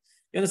clothing.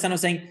 You understand what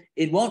I'm saying?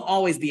 It won't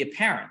always be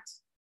apparent.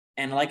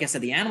 And like I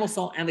said, the animal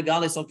soul and the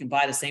godly soul can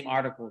buy the same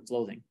article of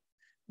clothing.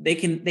 They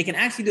can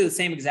actually do the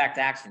same exact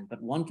action,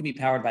 but one can be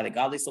powered by the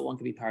godly soul, one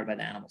can be powered by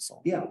the animal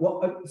soul. Yeah,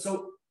 well,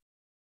 so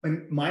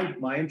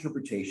my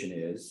interpretation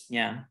is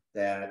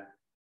that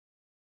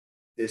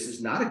this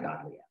is not a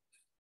godly act.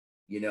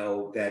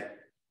 That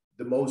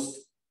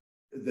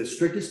the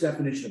strictest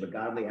definition of a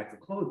godly act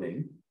of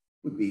clothing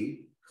would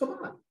be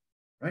chabad,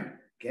 right?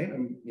 Okay,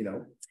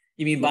 You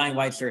mean buying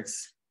white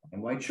shirts?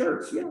 And white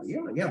shirts, yeah.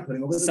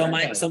 Putting over so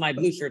my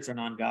blue shirts are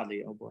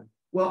non-godly. Oh boy.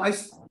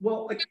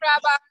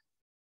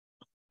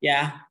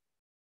 Yeah.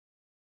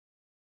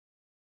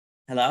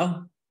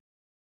 Hello?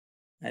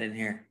 I didn't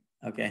hear.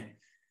 Okay.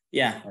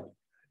 Yeah.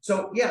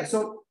 So. Sorry,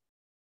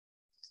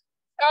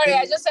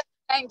 I just said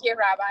thank you,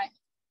 Rabbi,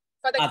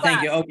 for the class.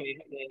 Thank you. Okay.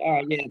 All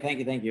right. Yeah.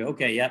 Thank you.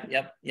 Okay. Yep.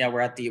 Yeah.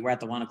 We're at the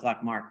 1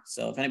 o'clock mark.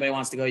 So if anybody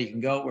wants to go, you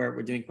can go.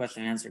 We're doing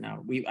question and answer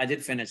now. I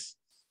did finish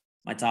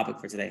my topic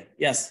for today.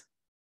 Yes.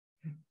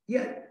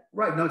 Yeah.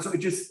 Right. No. So it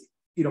just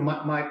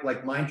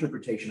my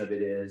interpretation of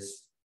it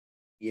is,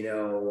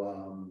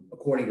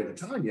 according to the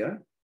Tanya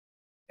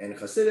and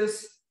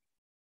Hasidus,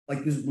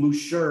 like this blue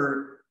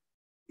shirt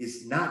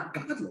is not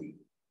godly,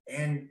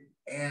 and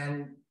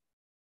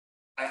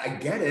I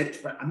get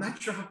it, but I'm not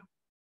sure how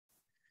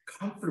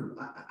comfortable.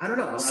 I don't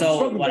know.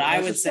 So what I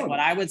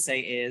would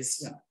say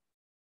is,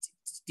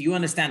 do you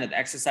understand that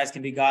exercise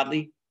can be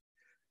godly?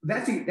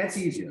 That's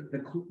easier.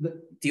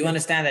 Do you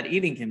understand that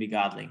eating can be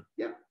godly?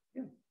 Yeah.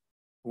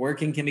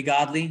 Working can be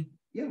godly?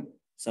 Yeah.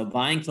 So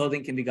buying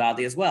clothing can be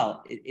godly as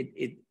well.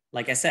 It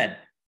like I said.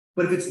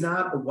 But if it's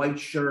not a white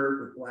shirt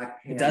or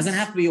black pants. It doesn't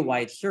have to be a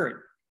white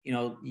shirt.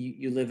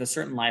 You live a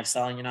certain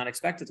lifestyle and you're not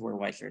expected to wear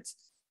white shirts.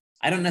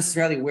 I don't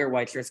necessarily wear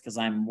white shirts because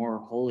I'm more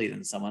holy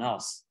than someone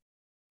else,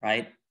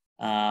 right?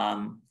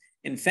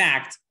 In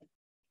fact,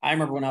 I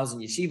remember when I was in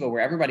yeshiva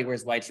where everybody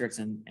wears white shirts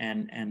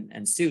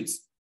and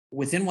suits.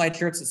 Within white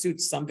shirts and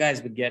suits, some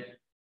guys would get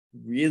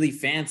really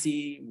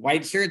fancy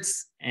white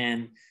shirts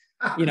and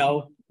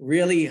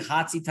really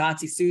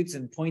hotsy-totsy suits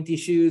and pointy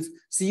shoes.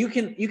 So you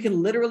can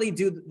literally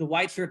do the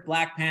white shirt,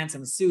 black pants,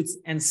 and the suits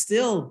and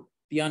still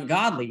be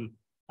ungodly,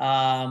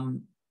 but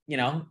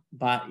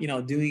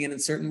doing it in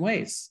certain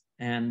ways.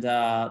 And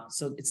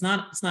so it's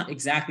not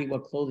exactly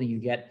what clothing you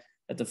get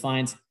that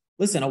defines.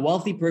 Listen, a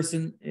wealthy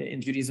person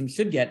in Judaism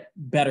should get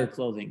better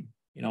clothing,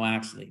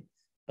 actually,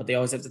 but they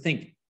always have to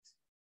think.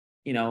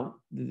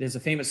 There's a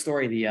famous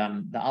story. The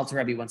Alter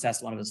Rebbe once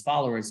asked one of his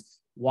followers,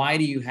 why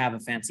do you have a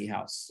fancy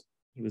house?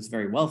 He was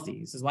very wealthy.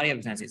 He says, why do you have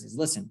a fancy house? He says,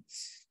 listen,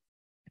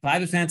 if I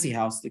have a fancy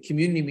house, the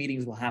community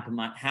meetings will happen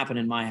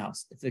in my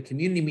house. If the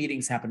community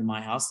meetings happen in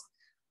my house,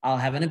 I'll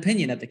have an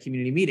opinion at the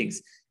community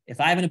meetings. If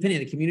I have an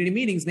opinion at the community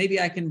meetings,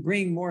 maybe I can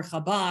bring more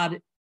Chabad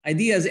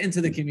ideas into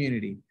the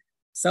community.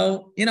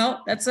 So,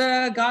 that's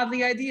a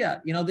godly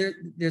idea.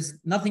 There's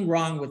nothing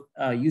wrong with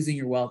using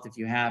your wealth if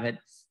you have it,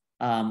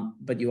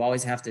 but you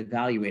always have to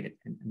evaluate it.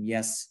 And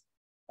yes,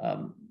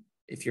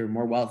 if you're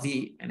more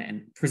wealthy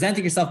and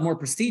presenting yourself more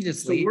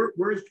prestigiously. So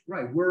we're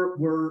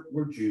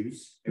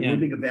Jews, and we're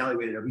being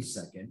evaluated every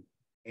second.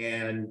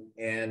 And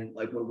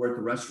like when we're at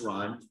the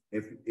restaurant,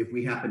 if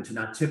we happen to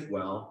not tip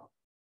well,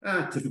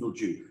 typical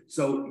Jew.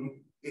 So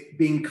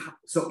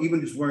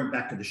even just wearing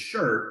back to the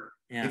shirt,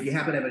 if you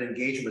happen to have an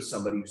engagement with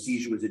somebody who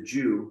sees you as a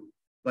Jew,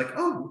 like,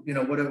 oh, the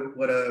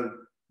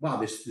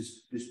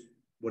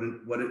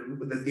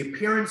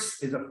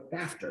appearance is a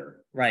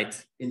factor,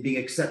 right, in being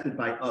accepted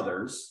by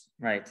others,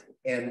 right,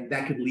 and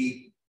that could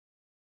lead.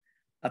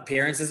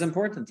 Appearance is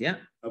important, yeah.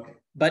 Okay.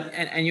 But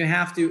and you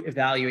have to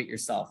evaluate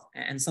yourself,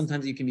 and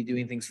sometimes you can be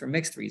doing things for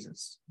mixed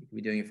reasons. You can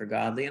be doing it for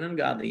godly and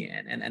ungodly,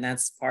 and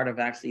that's part of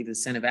actually the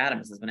sin of Adam.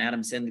 Is when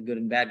Adam sinned, the good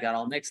and bad got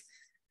all mixed.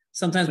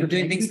 Sometimes we're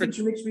doing things for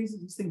mixed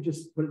reasons. This thing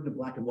just put it into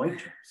black and white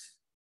terms.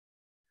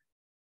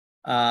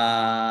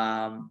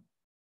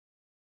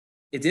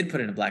 It did put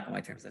it in black and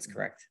white terms. That's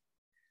correct.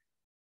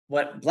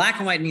 What black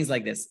and white means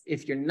like this: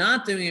 if you're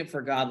not doing it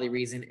for godly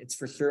reason, it's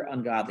for sure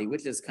ungodly,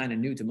 which is kind of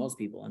new to most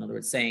people. In other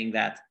words, saying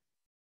that,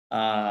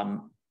 why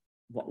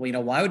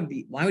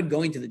would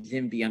going to the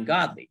gym be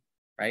ungodly,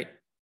 right?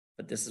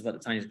 But this is what the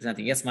Tanya is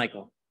presenting. Yes,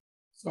 Michael.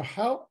 So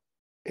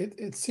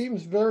it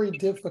seems very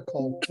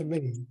difficult to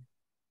me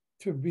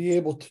to be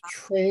able to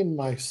train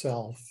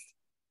myself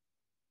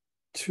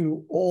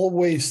to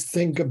always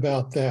think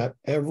about that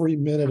every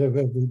minute of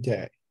every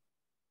day.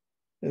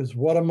 Is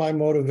what are my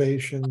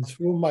motivations?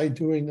 Who am I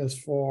doing this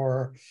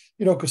for?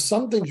 Because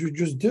some things you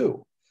just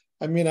do.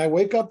 I mean, I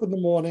wake up in the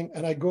morning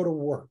and I go to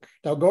work.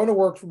 Now, going to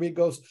work for me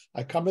goes,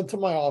 I come into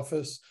my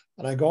office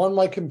and I go on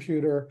my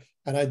computer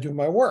and I do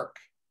my work.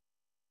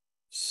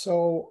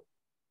 So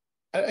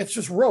it's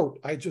just rote.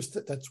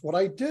 That's what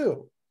I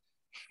do.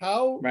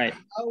 How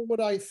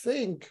would I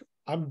think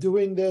I'm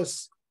doing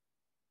this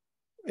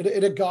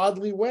in a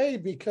godly way?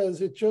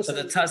 Because it just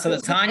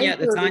the Tanya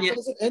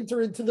doesn't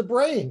enter into the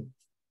brain.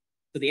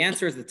 So the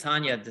answer is the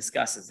Tanya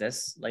discusses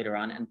this later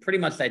on, and pretty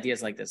much the idea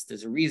is like this.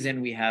 There's a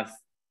reason we have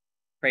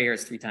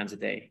prayers 3 times a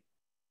day.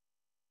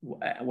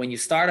 When you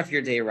start off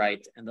your day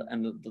right, and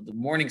the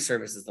morning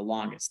service is the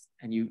longest,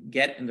 and you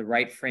get in the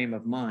right frame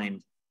of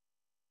mind,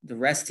 the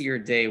rest of your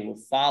day will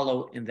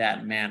follow in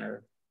that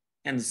manner.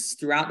 And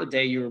throughout the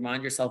day, you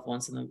remind yourself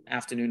once in the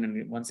afternoon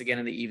and once again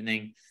in the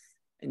evening,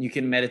 and you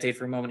can meditate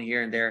for a moment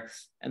here and there.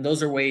 And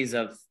those are ways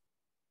of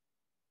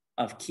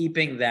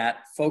keeping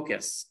that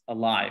focus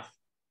alive,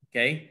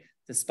 okay?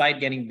 Despite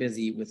getting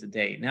busy with the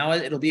day. Now,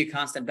 it'll be a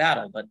constant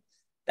battle, but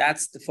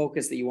that's the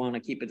focus that you want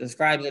to keep. It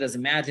describes it as,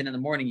 imagine in the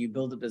morning, you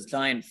build up this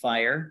giant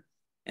fire,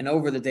 and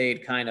over the day,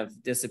 it kind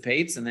of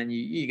dissipates, and then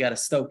you got to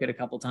stoke it a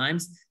couple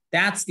times.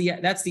 That's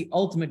the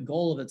ultimate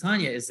goal of the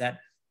Tanya, is that,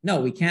 no,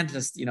 we can't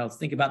just,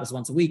 think about this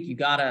once a week. You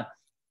got to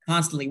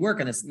constantly work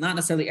on this, not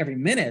necessarily every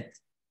minute,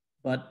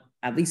 but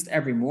at least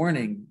every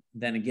morning.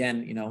 Then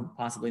again,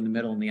 possibly in the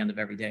middle and the end of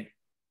every day.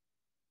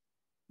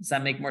 Does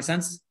that make more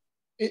sense?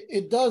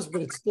 It does,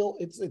 but it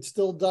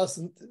still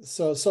doesn't.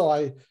 So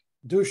I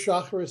do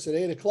shacharis at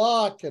 8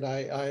 o'clock, and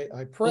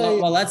I pray.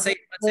 Well, let's say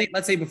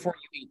before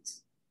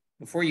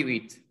you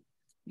eat,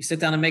 you sit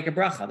down and make a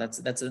bracha.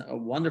 That's a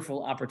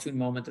wonderful, opportune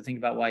moment to think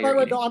about why you're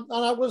eating. No,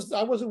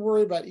 I wasn't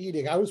worried about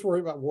eating. I was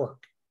worried about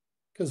work,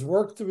 because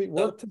work to me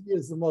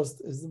is the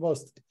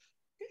most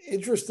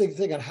interesting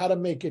thing on how to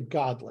make it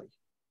godly.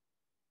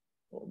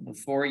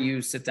 Before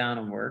you sit down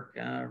and work,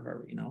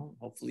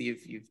 hopefully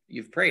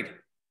you've prayed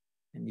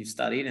and you've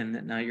studied,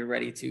 and now you're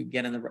ready to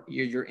get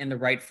you're in the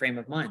right frame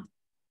of mind.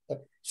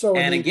 So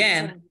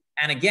again,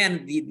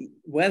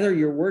 whether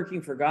you're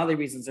working for godly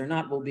reasons or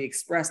not will be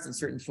expressed in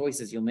certain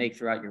choices you'll make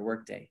throughout your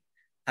workday.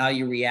 How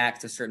you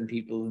react to certain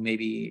people who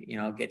maybe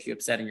get you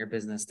upset in your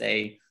business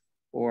day,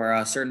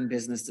 or certain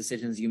business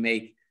decisions you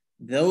make.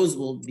 Those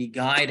will be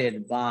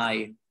guided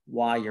by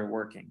why you're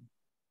working.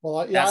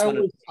 Well,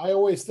 I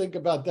always think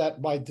about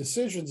that. My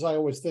decisions, I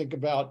always think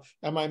about: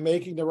 am I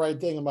making the right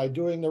thing? Am I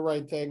doing the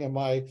right thing? Am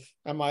I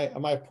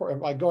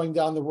going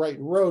down the right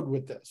road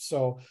with this?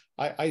 So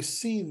I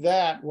see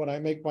that when I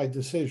make my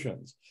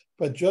decisions.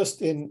 But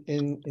just in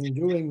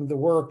doing the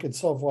work and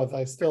so forth,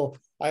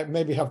 I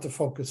maybe have to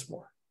focus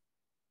more.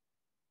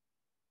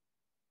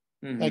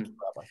 Mm-hmm. Thank you,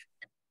 Rabbi.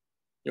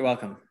 You're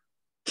welcome.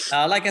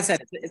 Like I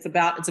said, it's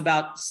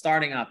about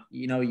starting up.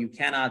 You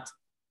cannot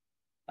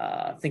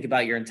think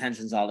about your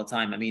intentions all the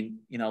time. I mean,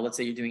 let's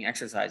say you're doing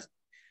exercise.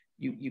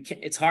 You can,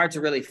 it's hard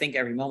to really think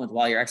every moment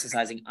while you're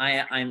exercising.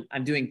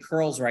 I'm doing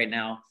curls right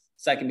now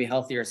so I can be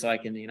healthier, so I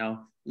can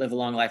live a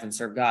long life and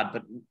serve God.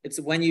 But it's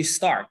when you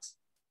start,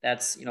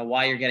 that's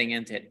why you're getting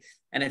into it.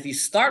 And if you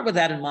start with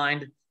that in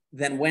mind,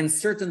 then when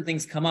certain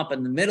things come up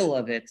in the middle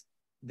of it,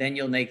 then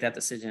you'll make that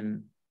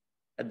decision.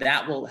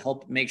 That will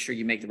help make sure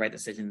you make the right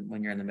decision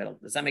when you're in the middle.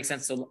 Does that make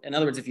sense? So in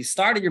other words, if you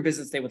started your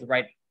business day with the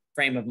right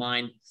frame of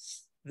mind,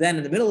 then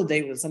in the middle of the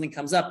day, when something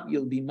comes up,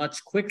 you'll be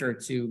much quicker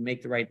to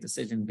make the right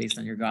decision based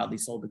on your godly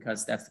soul,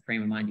 because that's the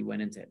frame of mind you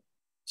went into it.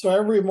 So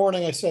every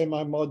morning I say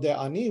my Modeh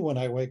Ani when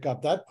I wake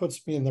up. That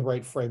puts me in the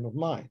right frame of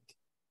mind.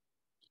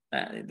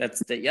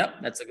 That's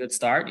a good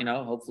start.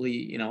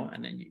 Hopefully,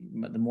 and then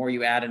the more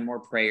you add in more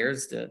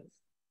prayers, the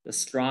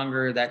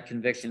stronger that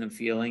conviction and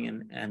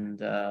feeling and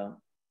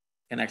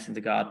connection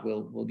to God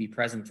will be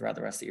present throughout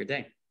the rest of your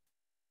day.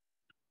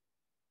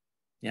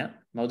 Yeah,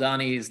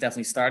 Modani is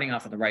definitely starting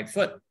off on the right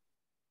foot.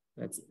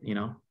 That's we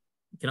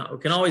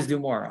can always do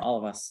more. All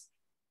of us.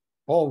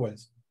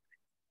 Always.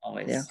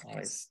 Yeah.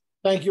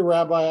 Thank you,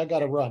 Rabbi. I got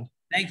to run.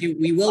 Thank you.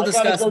 We will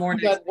discuss more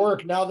next that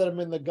work now that I'm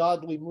in the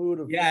godly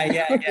mood of. Yeah.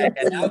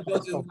 Now go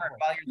do the work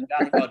while you're in the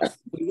godly mode.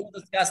 We will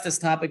discuss this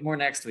topic more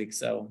next week.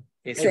 So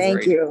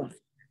thank you.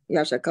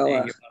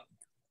 Yashakawa.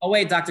 Oh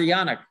wait, Dr.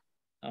 Yannick.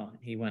 Oh,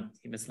 he went.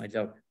 He missed my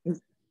joke.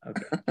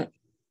 Okay.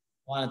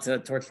 Wanted to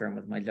torture him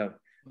with my joke.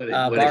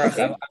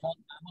 Baruch,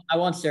 I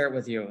won't share it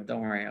with you.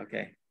 Don't worry.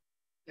 Okay.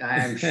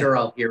 I'm sure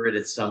I'll hear it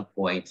at some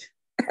point.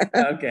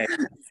 Okay.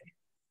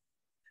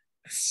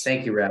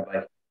 Thank you,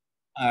 Rabbi.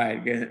 All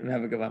right. Good.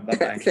 Have a good one.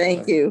 Bye-bye.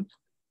 Thank you.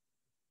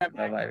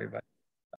 Bye-bye, everybody.